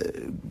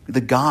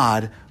the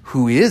God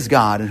who is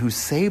God and who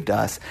saved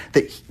us,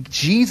 that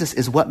Jesus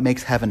is what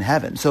makes heaven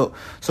heaven. So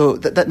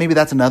that maybe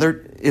that's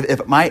another,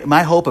 if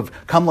my hope of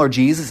come Lord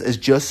Jesus is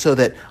just so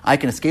that I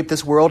can escape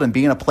this world and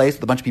be in a place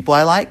with a bunch of people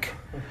I like,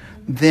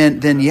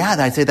 then yeah,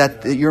 I'd say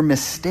that you're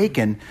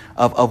mistaken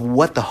of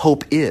what the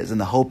hope is.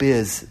 And the hope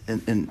is,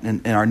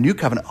 in our new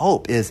covenant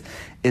hope is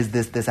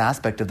this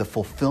aspect of the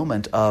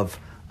fulfillment of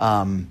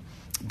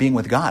being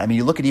with God. I mean,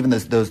 you look at even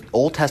those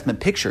Old Testament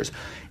pictures.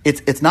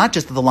 It's not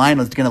just that the lion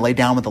is going to lay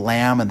down with the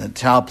lamb and the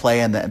child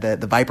play and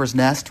the viper's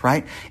nest,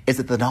 right? It's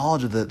that the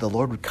knowledge of the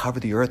Lord would cover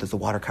the earth as the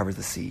water covers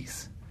the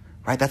seas,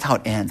 right? That's how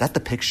it ends. That's the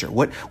picture.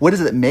 What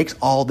is it that makes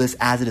all this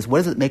as it is?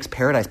 What is it that makes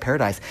paradise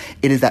paradise?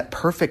 It is that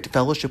perfect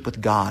fellowship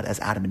with God as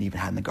Adam and Eve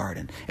had in the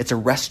garden. It's a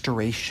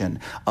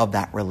restoration of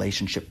that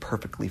relationship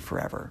perfectly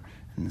forever.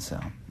 And so,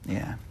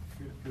 yeah.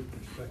 Good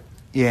perspective.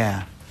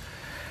 Yeah.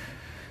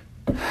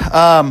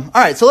 All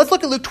right, so let's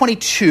look at Luke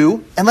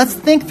 22, and let's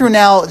think through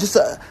now just...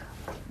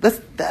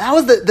 that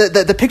was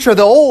the picture of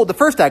the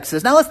first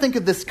Exodus. Now let's think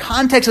of this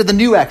context of the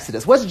new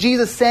Exodus. What's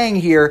Jesus saying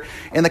here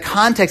in the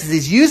context is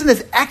he's using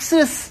this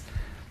Exodus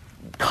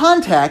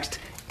context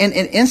in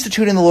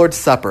instituting the Lord's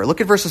Supper. Look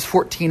at verses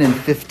 14 and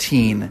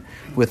 15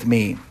 with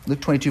me.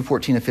 Luke 22,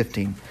 14 and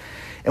 15.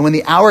 And when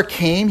the hour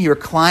came, he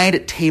reclined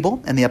at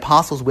table, and the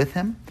apostles with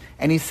him.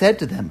 And he said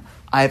to them,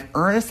 I have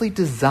earnestly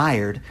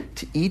desired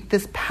to eat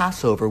this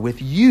Passover with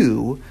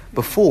you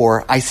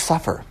before I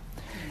suffer.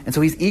 And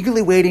so he's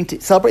eagerly waiting to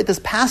celebrate this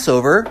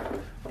Passover.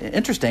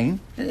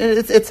 Interesting.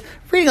 It's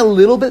reading a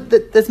little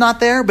bit that's not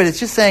there, but it's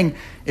just saying,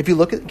 if you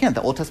look at, again,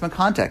 the Old Testament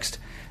context,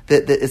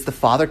 that it's the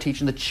father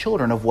teaching the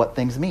children of what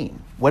things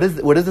mean. What does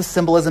the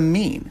symbolism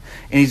mean?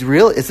 And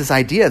it's this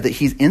idea that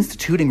he's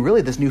instituting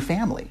really this new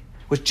family,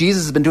 which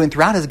Jesus has been doing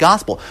throughout his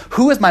gospel.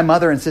 Who is my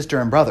mother and sister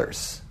and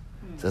brothers?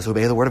 It says,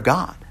 obey the word of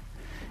God.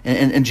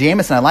 And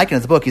Jameson, I like in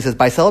his book, he says,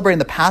 by celebrating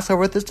the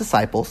Passover with his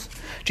disciples,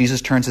 Jesus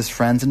turns his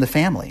friends into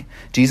family.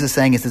 Jesus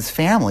saying is his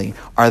family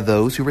are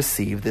those who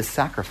receive this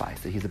sacrifice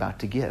that he's about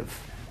to give.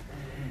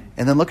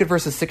 And then look at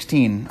verses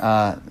 16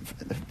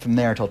 from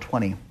there till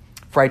 20.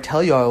 For I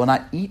tell you, I will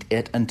not eat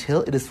it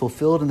until it is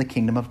fulfilled in the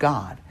kingdom of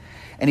God.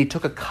 And he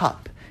took a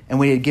cup, and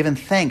when he had given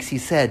thanks, he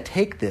said,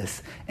 take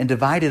this and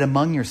divide it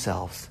among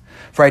yourselves.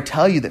 For I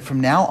tell you that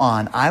from now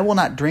on, I will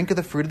not drink of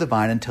the fruit of the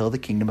vine until the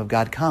kingdom of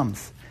God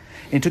comes.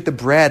 And he took the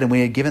bread, and when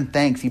he had given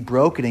thanks, he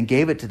broke it and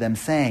gave it to them,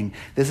 saying,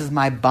 this is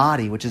my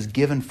body, which is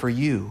given for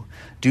you.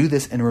 Do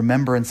this in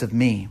remembrance of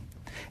me.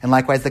 And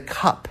likewise the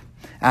cup,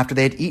 after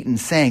they had eaten,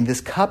 saying, this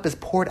cup is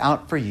poured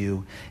out for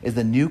you, is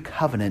the new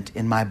covenant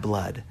in my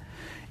blood.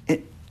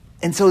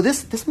 And so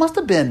this must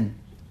have been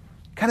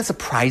kind of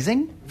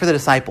surprising for the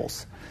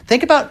disciples.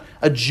 Think about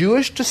a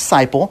Jewish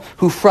disciple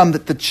who from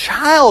the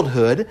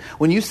childhood,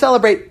 when you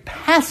celebrate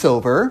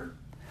Passover,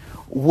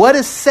 what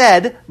is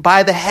said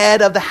by the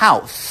head of the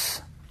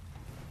house?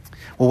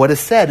 Well, what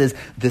is said is,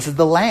 this is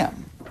the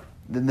lamb.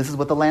 then this is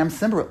what the lamb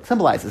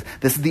symbolizes.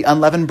 This is the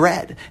unleavened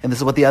bread, and this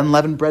is what the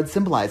unleavened bread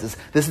symbolizes.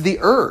 This is the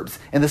herbs,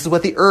 and this is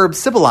what the herbs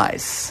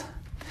symbolize.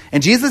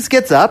 And Jesus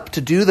gets up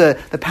to do the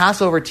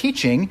Passover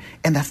teaching,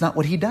 and that's not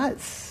what he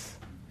does.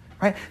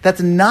 Right?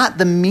 That's not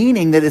the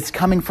meaning that is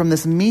coming from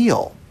this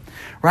meal.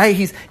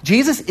 Right?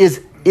 Jesus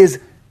is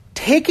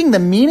taking the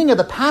meaning of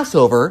the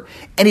Passover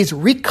and he's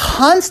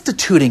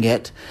reconstituting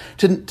it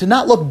to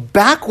not look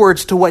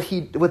backwards to what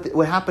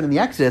happened in the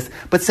Exodus,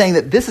 but saying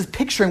that this is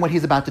picturing what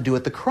he's about to do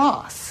at the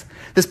cross.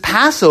 This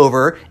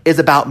Passover is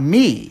about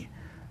me,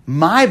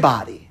 my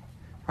body,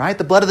 right?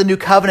 The blood of the new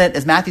covenant,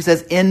 as Matthew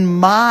says, in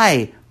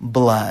my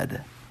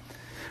blood,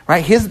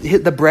 right?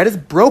 The bread is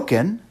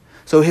broken,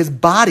 so his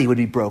body would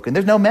be broken.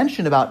 There's no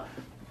mention about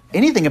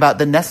anything about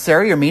the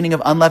necessary or meaning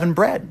of unleavened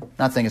bread.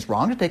 Not saying it's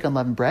wrong to take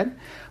unleavened bread,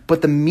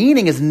 but the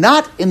meaning is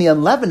not in the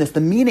unleavenedness. The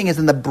meaning is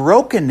in the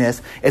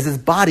brokenness as his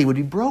body would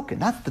be broken.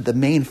 That's the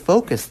main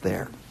focus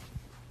there.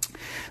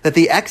 That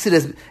the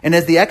Exodus, and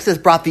as the Exodus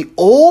brought the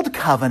old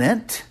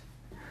covenant,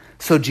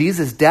 so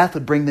Jesus' death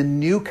would bring the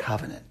new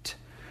covenant.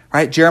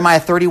 Right? Jeremiah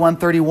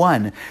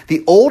 31:31.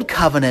 The old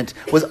covenant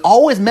was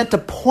always meant to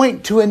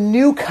point to a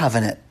new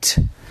covenant.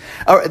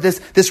 Or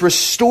this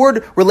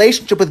restored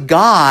relationship with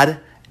God,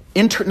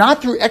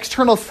 not through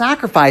external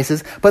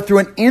sacrifices, but through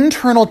an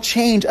internal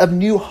change of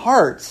new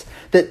hearts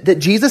that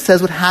Jesus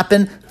says would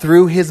happen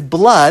through his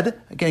blood,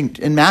 again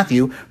in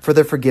Matthew, for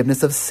the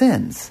forgiveness of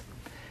sins.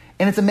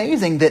 And it's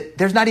amazing that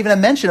there's not even a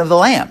mention of the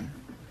lamb.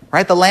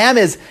 Right? The lamb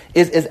is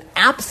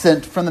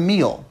absent from the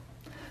meal.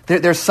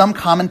 There's some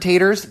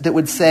commentators that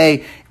would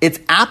say it's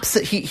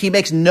absent. He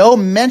makes no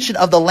mention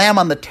of the lamb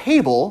on the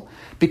table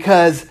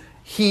because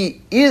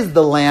he is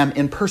the lamb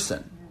in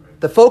person.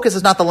 The focus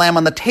is not the lamb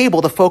on the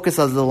table. The focus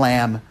is the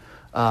lamb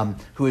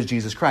who is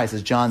Jesus Christ.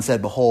 As John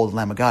said, behold, the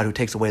Lamb of God who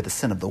takes away the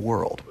sin of the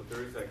world. But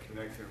there is that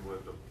connection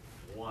with the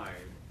wine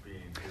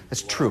being his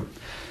That's blood. true.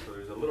 So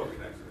there's a little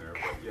connection there.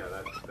 But yeah,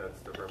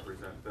 that's the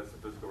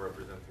physical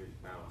representation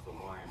now. So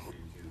wine being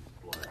his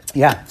blood.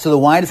 Yeah, so the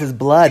wine is his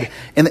blood.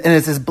 And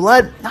it's his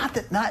blood,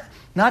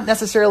 not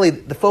necessarily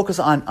the focus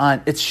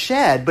on it's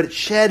shed, but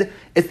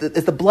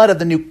it's the blood of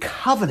the new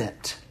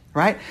covenant.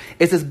 Right?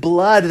 It's this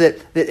blood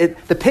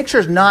the picture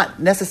is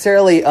not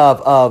necessarily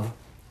of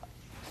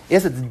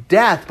yes, it's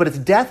death, but it's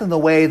death in the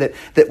way that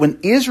when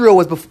Israel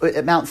was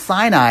at Mount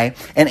Sinai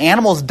and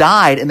animals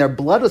died and their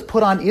blood was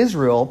put on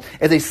Israel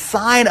as a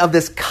sign of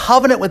this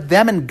covenant with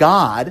them and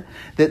God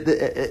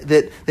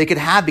that they could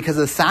have because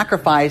of the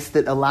sacrifice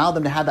that allowed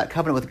them to have that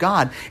covenant with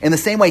God. In the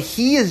same way,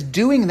 he is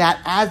doing that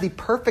as the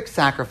perfect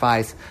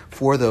sacrifice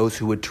for those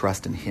who would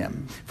trust in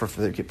him for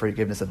the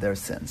forgiveness of their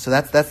sins. So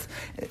that's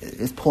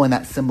is pulling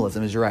that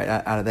symbolism, as you're right,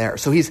 out of there.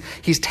 So he's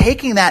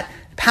taking that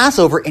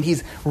Passover and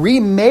he's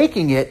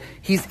remaking it.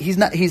 He's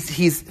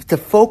to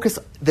focus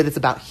that it's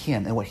about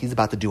him and what he's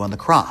about to do on the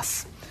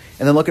cross.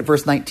 And then look at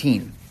verse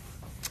 19.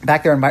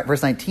 Back there in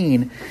verse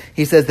 19,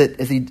 he says that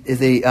as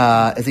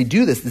he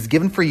do this is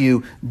given for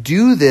you,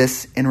 do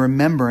this in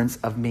remembrance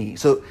of me.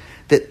 So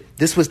that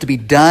this was to be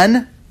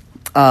done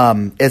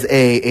as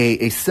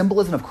a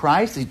symbolism of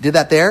Christ. He did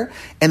that there.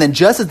 And then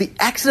just as the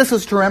Exodus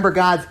was to remember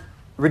God's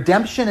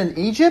redemption in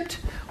Egypt,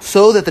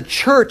 so that the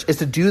church is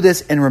to do this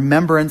in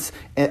remembrance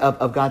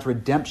of God's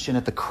redemption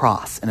at the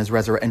cross and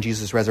and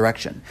Jesus'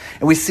 resurrection.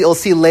 And we'll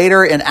see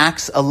later in 1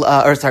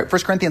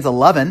 Corinthians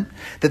 11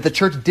 that the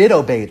church did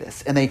obey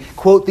this, and they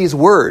quote these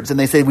words and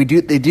they say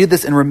they do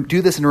this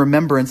in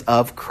remembrance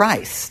of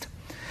Christ.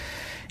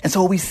 And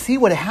so we see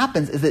what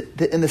happens is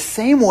that in the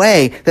same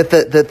way that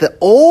the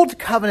old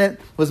covenant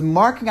was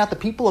marking out the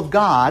people of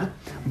God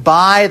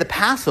by the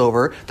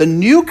Passover, the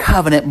new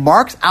covenant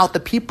marks out the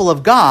people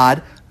of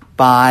God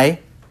by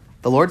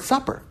the Lord's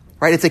Supper.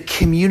 Right? It's a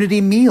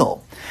community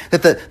meal.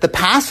 That the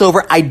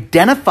Passover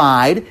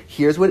identified,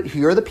 here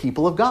are the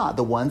people of God,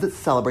 the ones that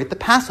celebrate the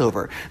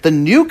Passover. The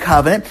new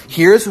covenant,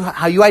 here's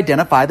how you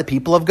identify the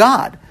people of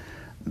God.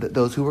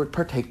 Those who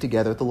partake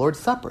together at the Lord's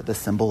Supper, the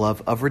symbol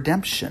of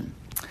redemption.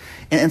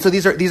 And so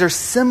these are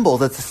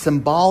symbols. It's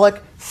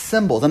symbolic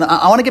symbols. And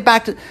I want to get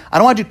back to, I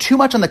don't want to do too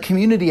much on the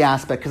community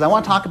aspect because I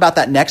want to talk about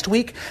that next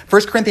week.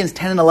 1 Corinthians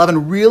 10 and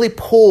 11 really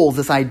pulls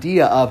this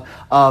idea of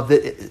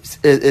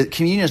that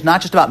communion is not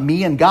just about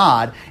me and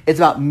God. It's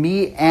about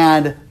me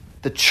and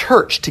the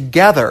church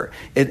together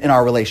in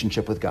our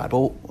relationship with God.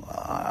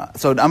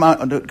 So I'm not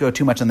going to go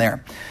too much in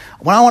there.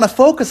 What I want to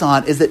focus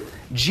on is that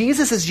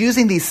Jesus is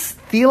using these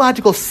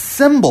theological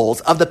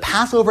symbols of the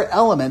Passover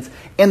elements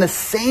in the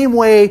same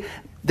way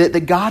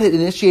that God had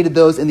initiated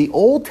those in the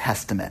Old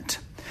Testament.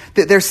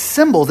 They're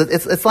symbols.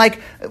 It's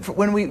like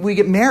when we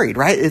get married,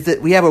 right? Is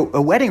that we have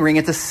a wedding ring?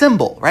 It's a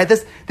symbol, right?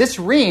 This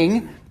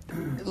ring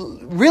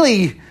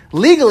really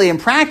legally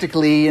and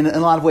practically in a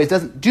lot of ways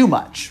doesn't do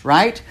much,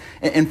 right?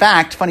 In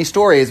fact, funny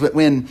story is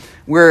when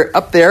we're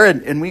up there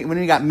and when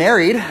we got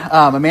married,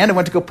 Amanda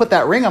went to go put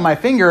that ring on my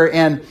finger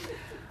and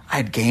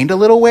I'd gained a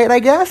little weight, I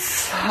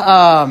guess.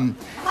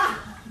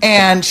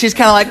 And she's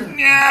kind of like,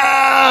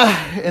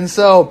 yeah. And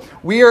so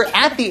we are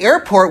at the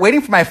airport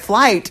waiting for my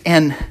flight,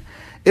 and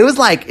It was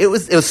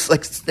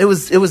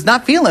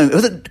not feeling.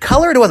 Was it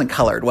colored? It wasn't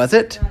colored, was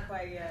it? Not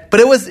quite yet. But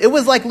it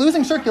was like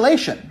losing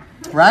circulation,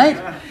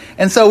 right?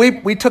 And so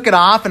we took it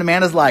off, and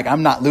Amanda's like,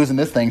 I'm not losing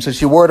this thing. So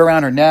she wore it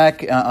around her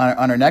neck,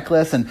 on her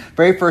necklace, and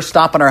very first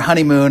stop on our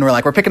honeymoon, we're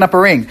like, we're picking up a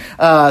ring.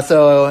 This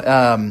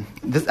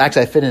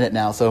actually I fit in it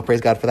now, so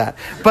praise God for that.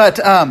 But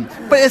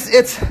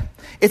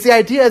it's the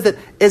idea is that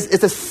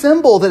it's a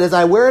symbol that as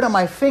I wear it on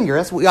my finger,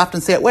 that's what we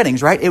often say at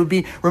weddings, right? It would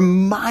be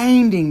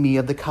reminding me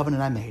of the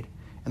covenant I made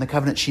and the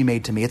covenant she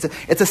made to me.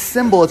 It's a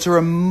symbol. It's a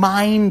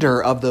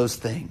reminder of those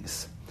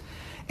things.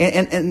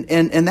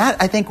 And that,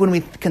 I think, when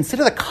we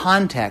consider the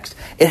context,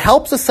 it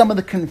helps us some of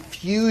the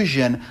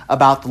confusion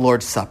about the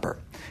Lord's Supper.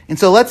 And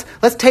so let's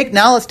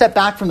step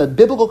back from the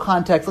biblical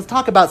context. Let's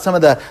talk about some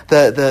of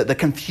the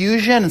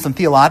confusion and some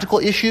theological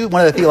issue.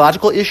 One of the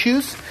theological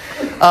issues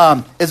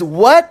is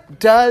what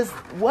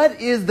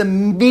is the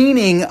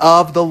meaning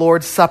of the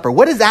Lord's Supper?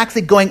 What is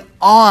actually going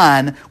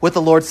on with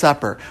the Lord's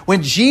Supper?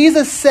 When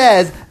Jesus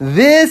says,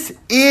 "This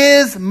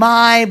is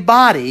my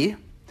body,"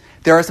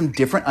 there are some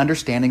different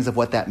understandings of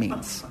what that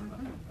means.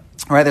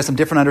 All right, there's some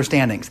different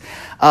understandings.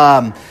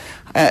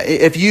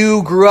 If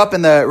you grew up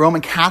in the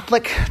Roman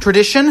Catholic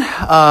tradition,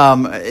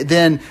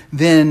 then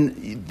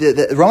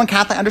the Roman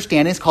Catholic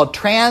understanding is called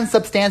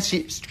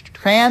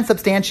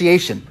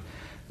transubstantiation.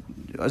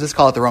 I'll just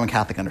call it the Roman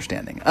Catholic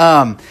understanding.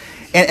 And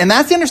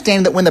that's the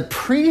understanding that when the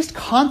priest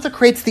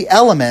consecrates the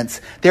elements,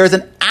 there is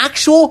an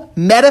actual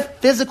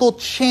metaphysical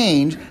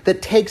change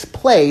that takes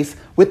place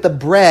with the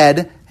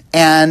bread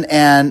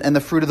and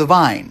the fruit of the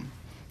vine,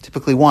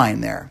 typically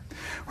wine there.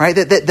 Right?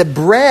 The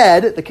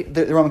bread,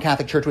 the Roman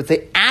Catholic Church would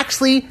say,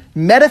 actually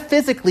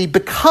metaphysically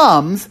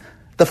becomes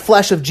the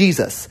flesh of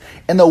Jesus.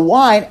 And the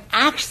wine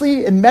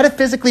actually and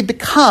metaphysically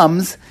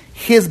becomes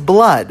his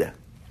blood.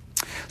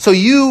 So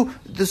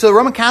the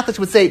Roman Catholics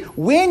would say,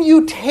 when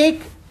you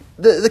take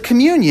the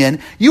communion,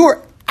 you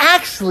are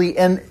actually,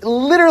 and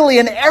literally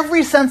in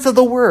every sense of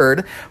the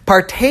word,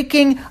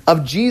 partaking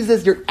of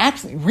Jesus. You're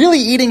actually really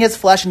eating his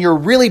flesh and you're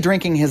really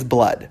drinking his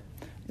blood.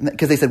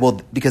 Because they said, well,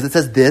 because it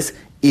says, "This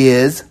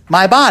is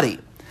my body."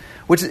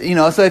 Which,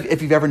 so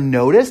if you've ever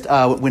noticed,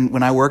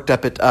 when I worked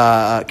up at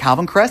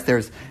Calvin Crest,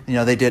 there's,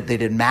 they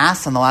did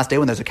mass on the last day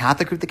when there's a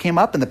Catholic group that came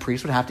up, and the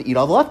priest would have to eat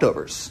all the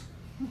leftovers,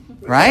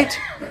 right?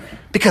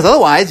 Because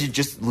otherwise you're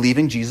just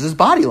leaving Jesus'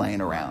 body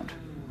laying around,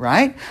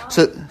 right?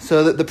 So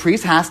the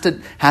priest has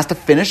to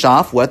finish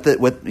off what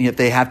if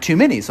they have too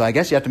many. So I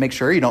guess you have to make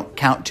sure you don't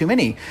count too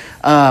many.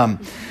 But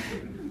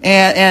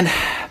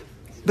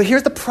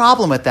here's the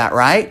problem with that,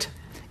 right?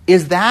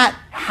 Is that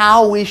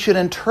how we should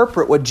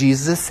interpret what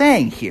Jesus is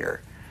saying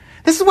here?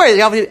 This is where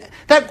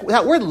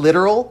that word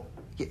literal,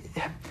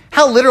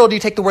 how literal do you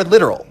take the word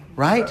literal,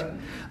 right?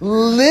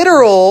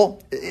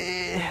 Literal,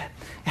 it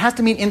has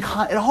to mean it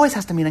always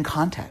has to mean in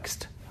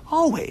context.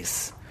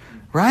 Always,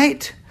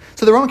 right?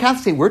 So the Roman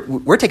Catholics say,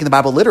 we're taking the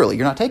Bible literally.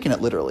 You're not taking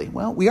it literally.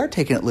 Well, we are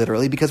taking it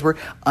literally because we're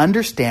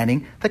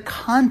understanding the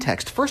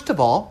context. First of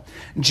all,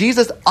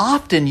 Jesus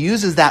often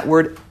uses that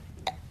word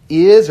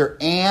is or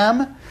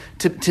am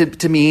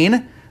to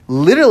mean,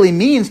 literally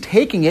means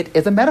taking it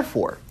as a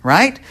metaphor,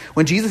 right?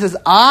 When Jesus says,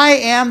 "I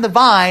am the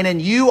vine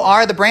and you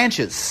are the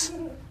branches."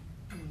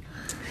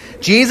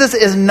 Jesus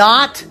is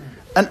not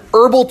an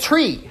herbal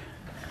tree,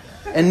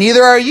 and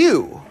neither are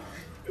you,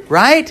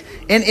 right?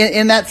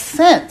 In that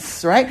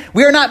sense, right?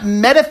 We are not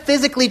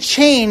metaphysically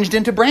changed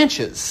into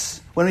branches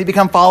when we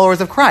become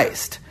followers of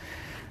Christ,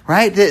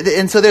 right?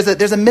 And so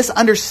there's a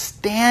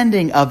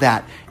misunderstanding of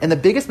that. And the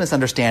biggest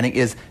misunderstanding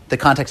is the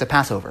context of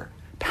Passover.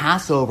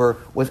 Passover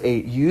was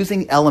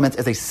using elements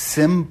as a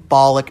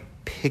symbolic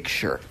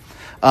picture.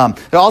 There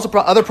are also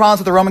other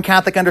problems with the Roman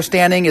Catholic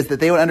understanding is that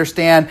they would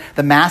understand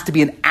the Mass to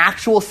be an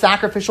actual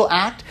sacrificial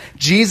act.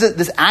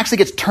 This actually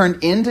gets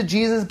turned into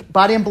Jesus'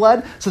 body and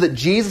blood so that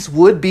Jesus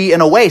would be,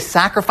 in a way,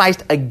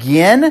 sacrificed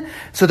again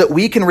so that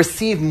we can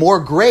receive more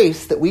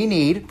grace that we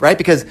need, right?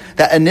 Because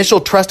that initial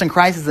trust in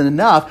Christ isn't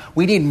enough.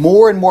 We need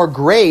more and more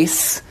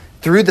grace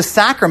through the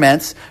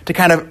sacraments to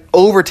kind of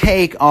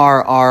overtake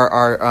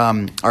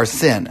our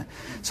sin.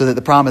 So that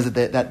the problem is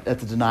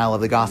that's a denial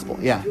of the gospel.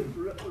 Yeah.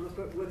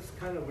 What's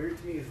kind of weird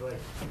to me is like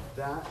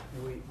that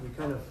we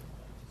kind of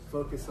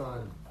focus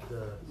on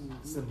the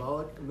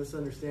symbolic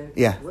misunderstanding.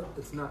 Yeah.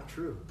 It's not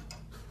true.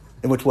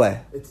 In which way?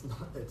 It's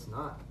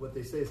not. What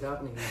they say is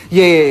happening.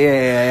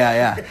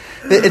 Yeah.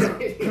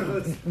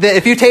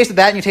 If you tasted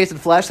that and you tasted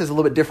flesh, there's a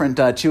little bit different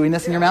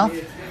chewiness in your mouth.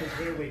 It's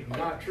clearly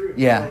not true.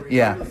 Yeah.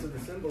 Regardless of the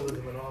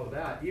symbolism and all of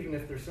that, even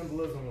if their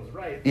symbolism was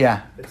right,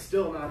 it's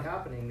still not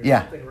happening.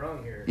 There's something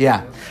wrong here.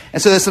 Yeah.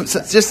 And so there's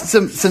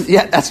some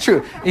that's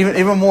true.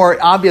 Even more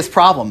obvious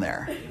problem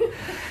there.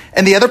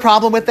 And the other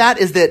problem with that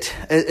is that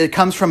it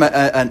comes from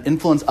an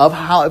influence of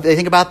how they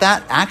think about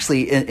that.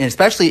 Actually,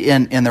 especially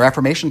in the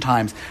Reformation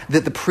times,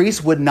 that the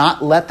priest would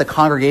not let the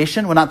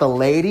congregation, would not the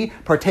laity,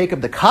 partake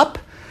of the cup,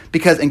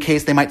 because in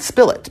case they might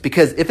spill it.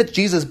 Because if it's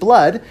Jesus'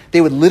 blood,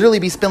 they would literally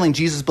be spilling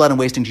Jesus' blood and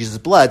wasting Jesus'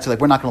 blood. So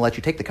we're not going to let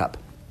you take the cup.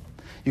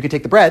 You can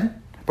take the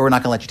bread, but we're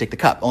not going to let you take the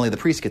cup. Only the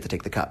priest get to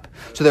take the cup.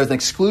 So there's an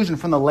exclusion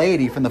from the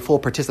laity from the full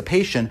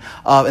participation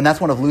of, and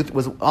that's one of Luther,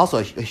 was also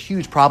a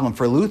huge problem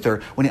for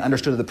Luther when he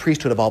understood the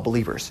priesthood of all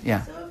believers.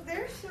 Yeah. So if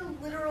they're so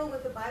literal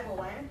with the Bible,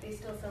 why aren't they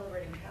still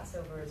celebrating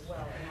Passover as well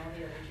and all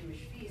the other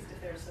Jewish feasts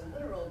if they're so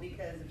literal?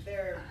 Because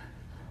they're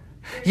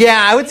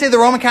Yeah, I would say the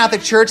Roman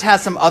Catholic Church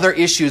has some other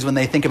issues when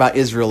they think about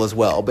Israel as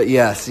well. But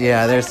yes,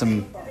 yeah, there's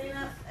some... Do they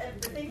not,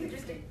 they could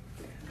just,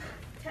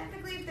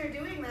 technically if they're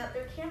doing that,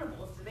 they're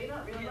cannibals. Do they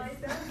not realize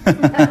that?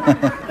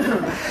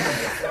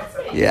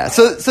 Yeah,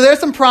 so there's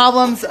some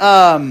problems.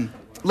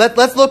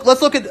 Let's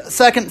look at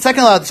second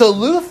level. So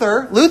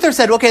Luther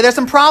said, okay, there's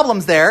some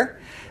problems there.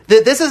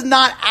 That this is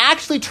not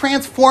actually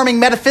transforming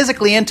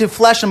metaphysically into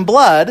flesh and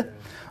blood,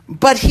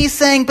 but he's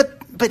saying,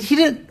 but he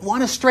didn't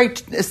want to stray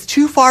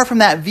too far from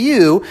that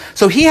view.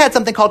 So he had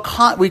something called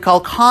we call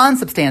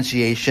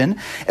consubstantiation,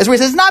 as where he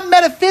says it's not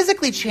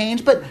metaphysically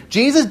changed, but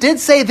Jesus did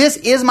say, "This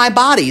is my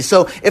body."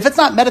 So if it's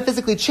not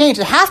metaphysically changed,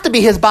 it has to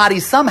be his body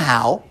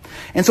somehow.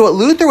 And so what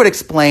Luther would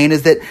explain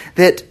is that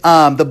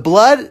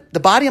the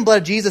body and blood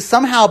of Jesus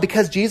somehow,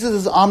 because Jesus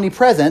is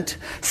omnipresent,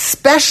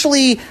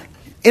 specially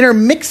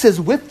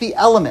intermixes with the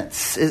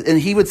elements, and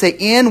he would say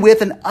in,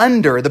 with, and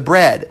under the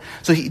bread.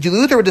 So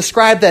Luther would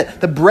describe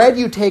that the bread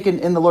you take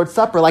in the Lord's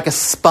Supper like a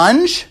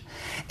sponge,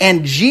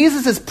 and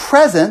Jesus'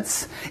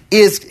 presence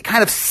is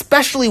kind of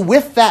specially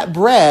with that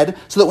bread,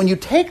 so that when you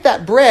take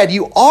that bread,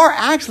 you are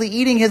actually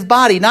eating his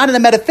body, not in a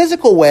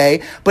metaphysical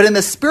way, but in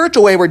the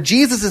spiritual way where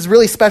Jesus is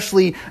really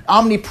specially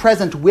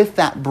omnipresent with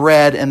that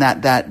bread and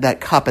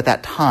that cup at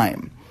that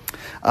time.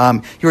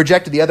 He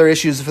rejected the other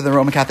issues for the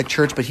Roman Catholic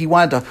Church, but he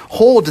wanted to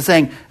hold to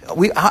saying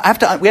we have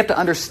to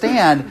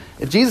understand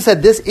if Jesus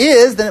said this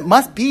is, then it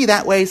must be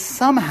that way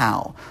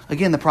somehow.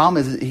 Again, the problem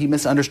is he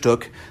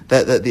misunderstood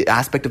the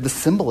aspect of the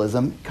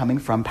symbolism coming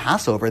from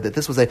Passover, that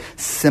this was a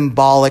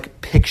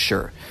symbolic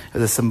picture. It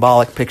was a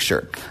symbolic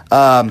picture.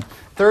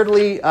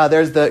 Thirdly,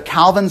 there's the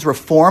Calvin's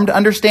Reformed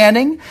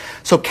understanding.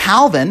 So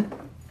Calvin,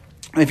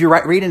 if you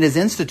read in his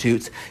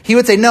Institutes, he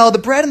would say, no, the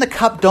bread and the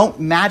cup don't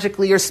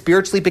magically or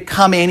spiritually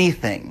become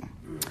anything.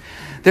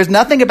 There's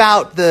nothing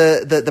about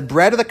the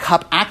bread or the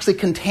cup actually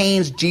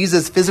contains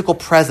Jesus' physical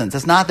presence.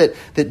 It's not that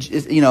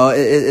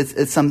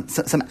it's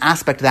some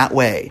aspect that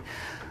way.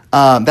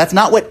 That's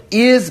not what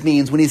is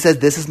means when he says,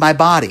 this is my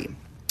body.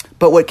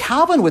 But what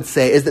Calvin would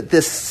say is that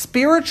this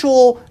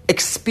spiritual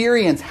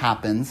experience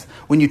happens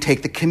when you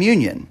take the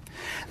communion.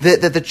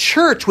 That the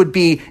church would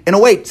be, in a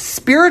way,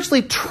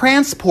 spiritually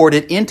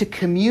transported into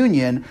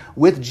communion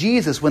with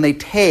Jesus when they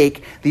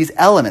take these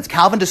elements.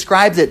 Calvin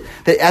describes it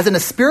that as in a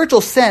spiritual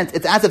sense,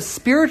 it's as if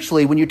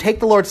spiritually, when you take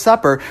the Lord's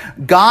Supper,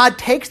 God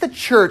takes the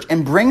church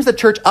and brings the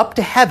church up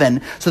to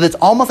heaven, so that it's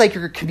almost like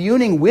you're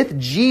communing with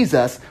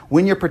Jesus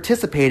when you're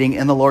participating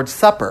in the Lord's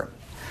Supper.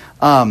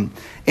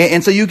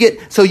 And so you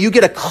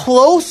get a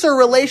closer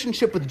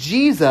relationship with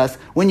Jesus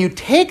when you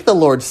take the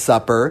Lord's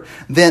Supper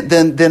than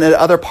at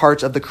other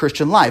parts of the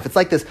Christian life. It's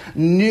like this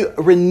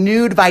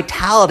renewed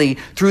vitality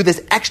through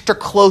this extra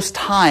close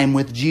time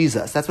with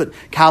Jesus. That's what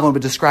Calvin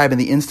would describe in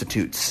the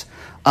Institutes.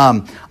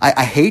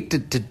 I hate to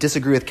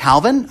disagree with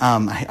Calvin.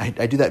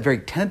 I do that very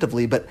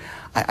tentatively, but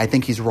I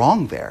think he's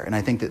wrong there. And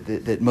I think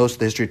that most of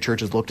the history of church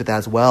has looked at that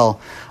as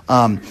well.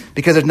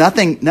 Because there's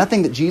nothing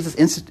that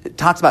Jesus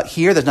talks about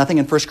here. There's nothing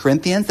in 1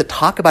 Corinthians that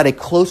talk about a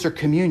closer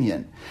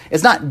communion.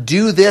 It's not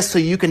do this so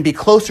you can be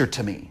closer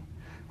to me.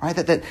 Right?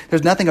 That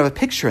there's nothing of a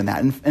picture in that.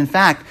 In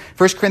fact,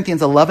 1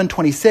 Corinthians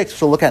 11:26,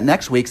 which we'll look at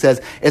next week,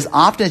 says, as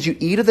often as you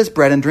eat of this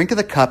bread and drink of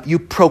the cup, you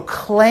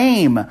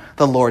proclaim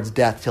the Lord's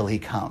death till he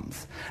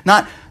comes.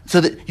 Not so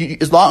that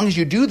as long as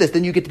you do this,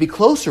 then you get to be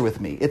closer with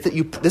me. It's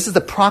that this is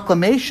a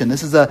proclamation.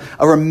 This is a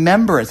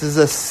remembrance. This is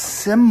a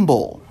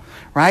symbol.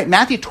 Right?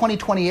 Matthew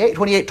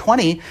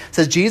 28:20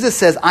 says, Jesus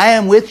says, I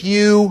am with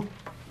you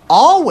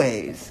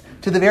always,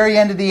 to the very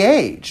end of the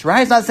age,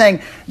 right? It's not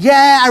saying,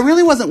 yeah, I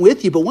really wasn't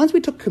with you, but once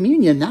we took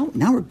communion, now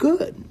we're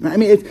good. I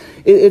mean,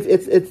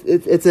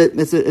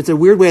 it's a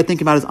weird way of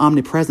thinking about his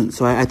omnipresence.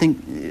 So I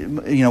think,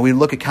 we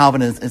look at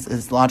Calvin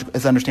as logical,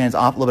 as understanding is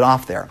a little bit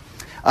off there.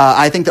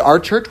 I think that our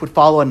church would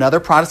follow another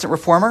Protestant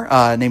reformer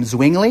named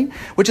Zwingli,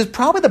 which is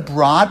probably the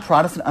broad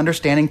Protestant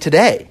understanding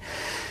today.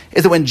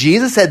 Is that when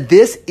Jesus said,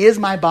 this is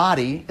my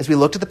body, as we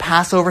looked at the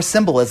Passover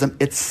symbolism,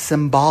 it's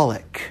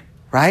symbolic.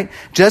 Right?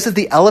 Just as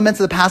the elements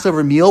of the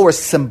Passover meal were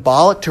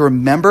symbolic to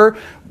remember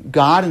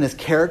God and his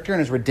character and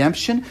his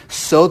redemption,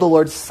 so the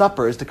Lord's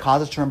Supper is to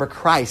cause us to remember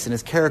Christ and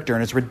his character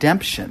and his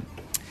redemption.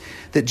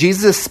 That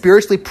Jesus is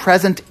spiritually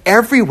present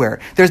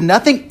everywhere. There's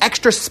nothing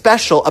extra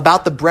special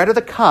about the bread or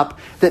the cup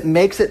that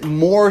makes it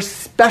more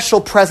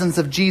special presence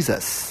of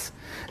Jesus.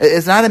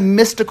 It's not a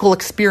mystical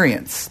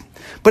experience.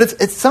 But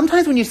it's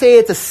sometimes when you say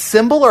it's a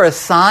symbol or a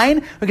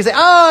sign, we can say,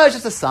 oh, it's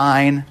just a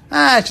sign.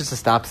 It's just a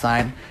stop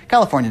sign.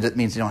 California, that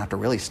means you don't have to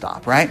really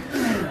stop, right?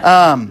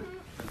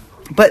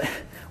 But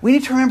we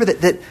need to remember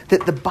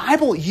that the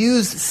Bible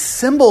used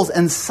symbols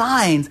and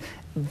signs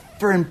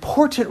for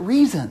important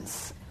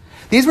reasons.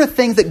 These were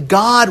things that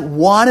God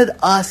wanted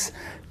us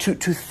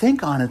to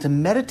think on and to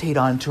meditate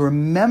on, to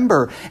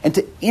remember and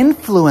to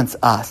influence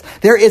us.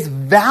 There is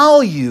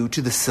value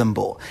to the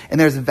symbol and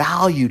there's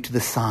value to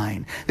the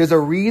sign. There's a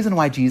reason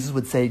why Jesus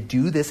would say,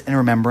 do this in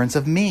remembrance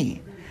of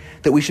me.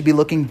 That we should be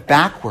looking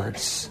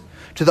backwards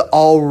to the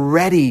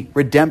already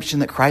redemption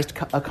that Christ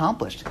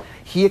accomplished.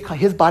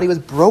 His body was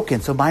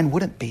broken, so mine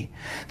wouldn't be.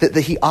 That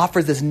he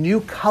offers this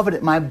new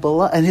covenant, my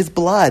blood and his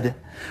blood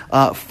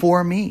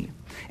for me.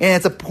 And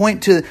it's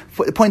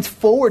it points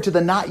forward to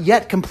the not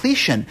yet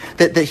completion,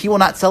 that he will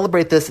not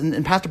celebrate this,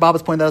 and Pastor Bob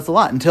has pointed out this a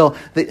lot, until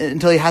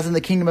he has in the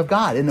kingdom of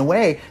God, in a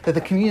way that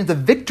the communion is a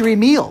victory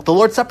meal. The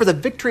Lord's Supper is a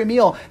victory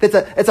meal. It's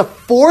a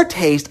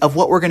foretaste of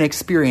what we're going to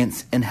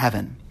experience in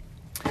heaven.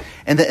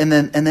 And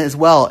then as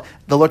well,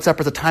 the Lord's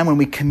Supper is a time when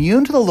we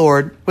commune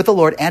with the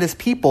Lord and his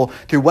people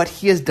through what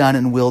he has done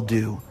and will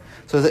do.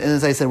 So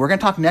as I said, we're going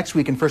to talk next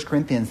week in 1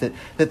 Corinthians that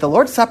the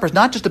Lord's Supper is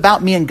not just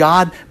about me and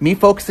God, me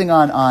focusing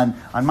on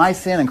my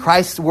sin and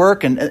Christ's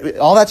work, and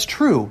all that's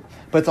true.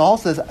 But it's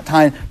also a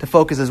time to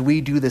focus as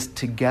we do this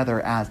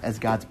together as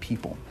God's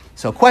people.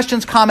 So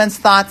questions, comments,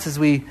 thoughts as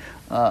we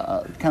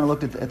kind of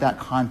looked at that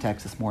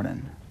context this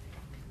morning.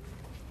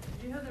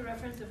 Do you have the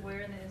reference of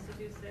where in the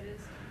Institutes that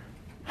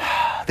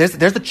is?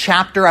 There's a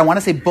chapter, I want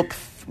to say book,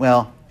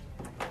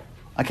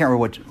 I can't remember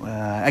which,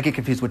 I get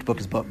confused which book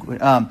is book.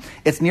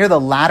 It's near the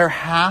latter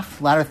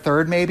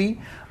third maybe,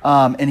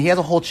 and he has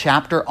a whole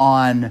chapter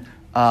on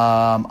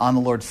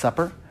the Lord's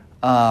Supper.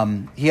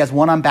 He has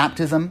one on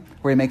baptism,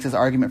 where he makes his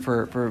argument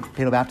for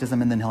paedo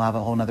baptism, and then he'll have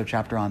a whole other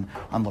chapter on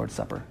Lord's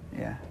Supper.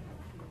 Yeah.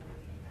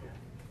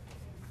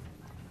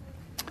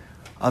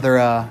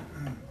 Other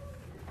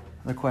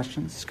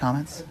questions,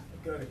 comments?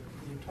 You're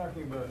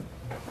talking about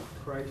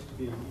Christ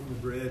being in the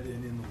bread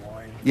and in the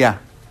wine. Yeah.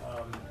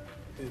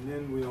 And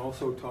then we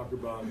also talk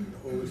about the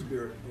Holy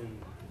Spirit and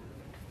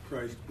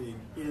Christ being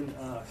in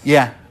us.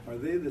 Yeah. Are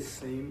they the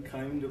same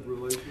kind of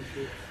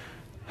relationship?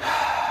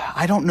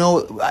 I don't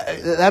know.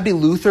 That'd be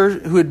Luther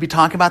who would be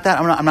talking about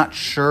that. I'm not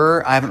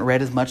sure. I haven't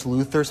read as much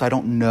Luther, so I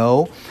don't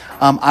know.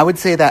 I would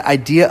say that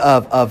idea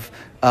of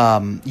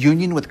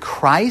union with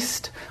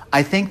Christ,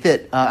 I think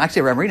that,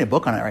 actually I'm reading a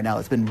book on it right now.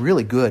 It's been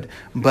really good.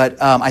 But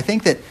I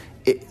think that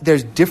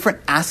there's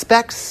different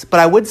aspects, but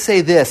I would say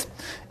this.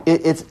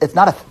 It's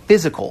not a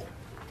physical,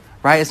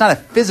 right? It's not a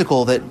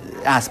physical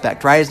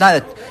aspect, right? It's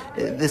not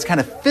this kind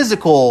of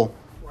physical,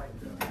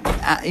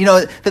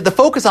 that the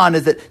focus on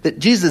is that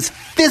Jesus is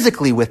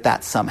physically with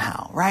that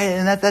somehow, right?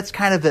 And that's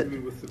kind of I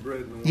mean, with the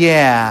bread and the wine.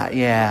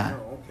 Yeah.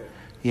 Oh, okay.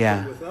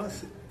 Yeah. But with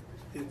us,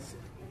 it's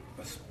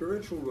a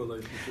spiritual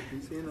relationship.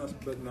 He's in us,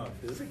 but not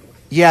physically.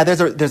 Yeah,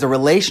 there's a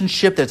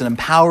relationship, there's an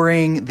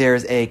empowering,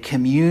 there's a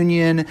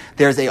communion,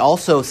 there's a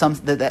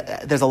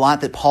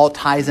lot that Paul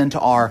ties into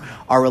our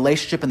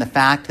relationship and the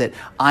fact that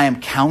I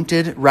am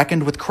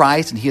reckoned with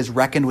Christ, and he is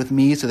reckoned with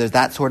me. So there's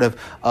that sort of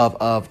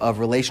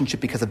relationship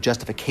because of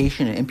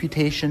justification and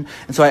imputation.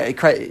 And so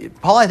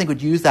Paul, I think,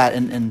 would use that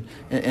in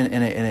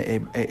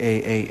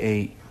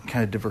a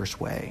kind of diverse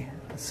way.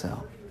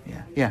 So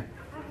yeah. I have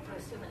a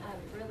question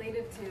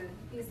related to,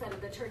 you said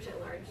the church at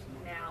large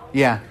now.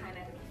 Yeah.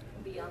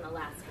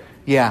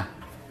 Yeah.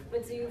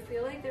 But do you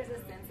feel like there's a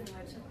sense in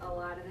which a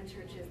lot of the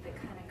churches that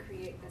kind of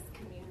create this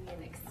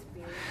communion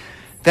experience?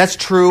 That's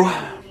true.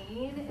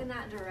 Lean in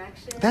that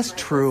direction. That's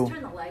true. Let's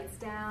turn the lights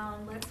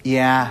down. Let's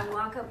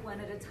walk up one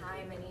at a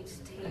time and each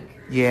take the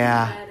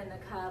bread and the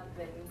cup.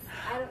 And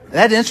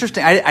that's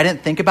interesting. I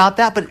didn't think about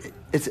that, but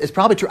it's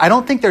probably true. I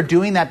don't think they're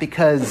doing that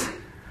because.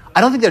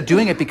 I don't think they're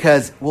doing it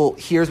because, well,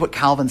 here's what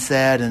Calvin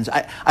said, and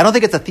I don't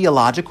think it's a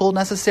theological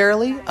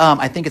necessarily.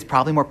 I think it's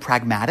probably more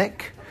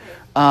pragmatic.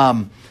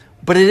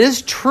 But it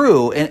is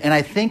true, and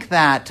I think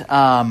that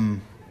I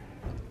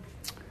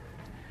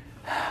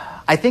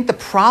think the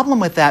problem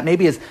with that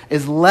maybe is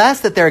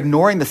less that they're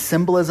ignoring the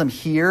symbolism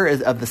here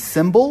of the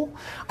symbol.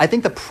 I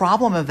think the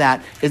problem of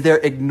that is they're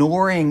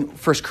ignoring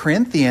 1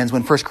 Corinthians,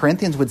 when 1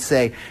 Corinthians would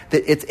say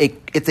that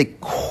it's a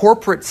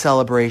corporate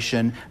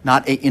celebration,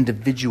 not an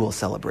individual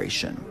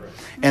celebration.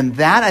 And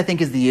that, I think,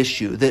 is the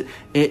issue. That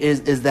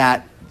is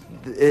that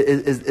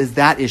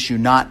issue,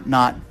 not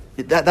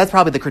that's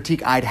probably the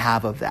critique I'd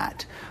have of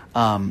that.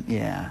 I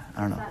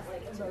don't know.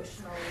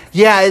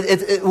 Yeah,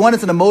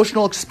 it's an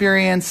emotional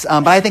experience,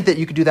 but I think that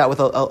you could do that with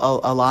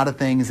a lot of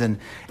things, and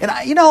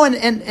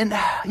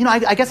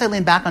I guess I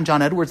lean back on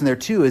John Edwards in there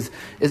too. Is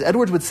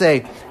Edwards would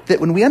say that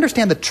when we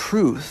understand the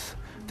truth,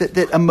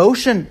 that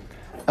emotion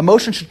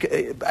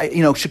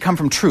should come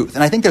from truth,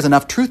 and I think there's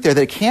enough truth there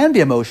that it can be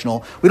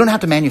emotional. We don't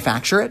have to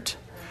manufacture it.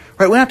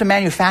 Right, we don't have to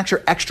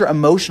manufacture extra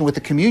emotion with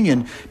the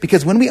communion,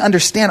 because when we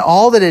understand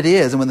all that it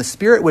is, and when the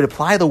Spirit would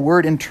apply the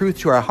word in truth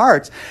to our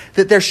hearts,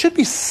 that there should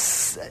be.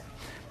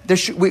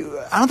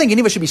 I don't think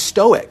any of us should be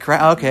stoic,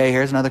 right? Okay,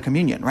 here's another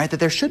communion, right? That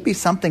there should be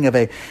something of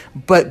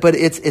but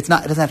it's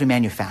not. It doesn't have to be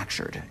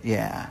manufactured.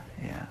 Yeah.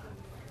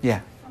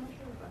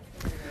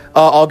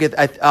 I'll get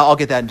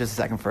that in just a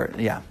second.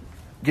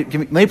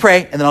 let me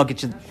pray, and then I'll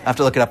get you. I have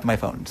to look it up on my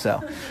phone. So,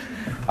 all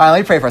right,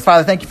 let me pray for us.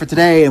 Father, thank you for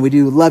today, and we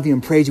do love you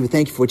and praise you. We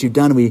thank you for what you've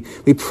done. We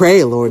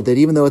pray, Lord, that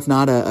even though it's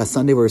not a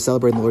Sunday where we're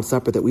celebrating the Lord's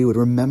Supper, that we would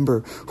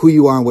remember who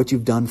you are and what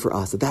you've done for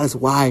us. That is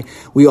why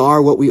we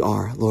are what we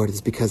are, Lord.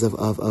 It's because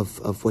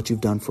of what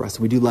you've done for us.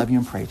 And we do love you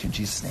and praise you in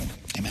Jesus' name.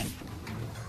 Amen.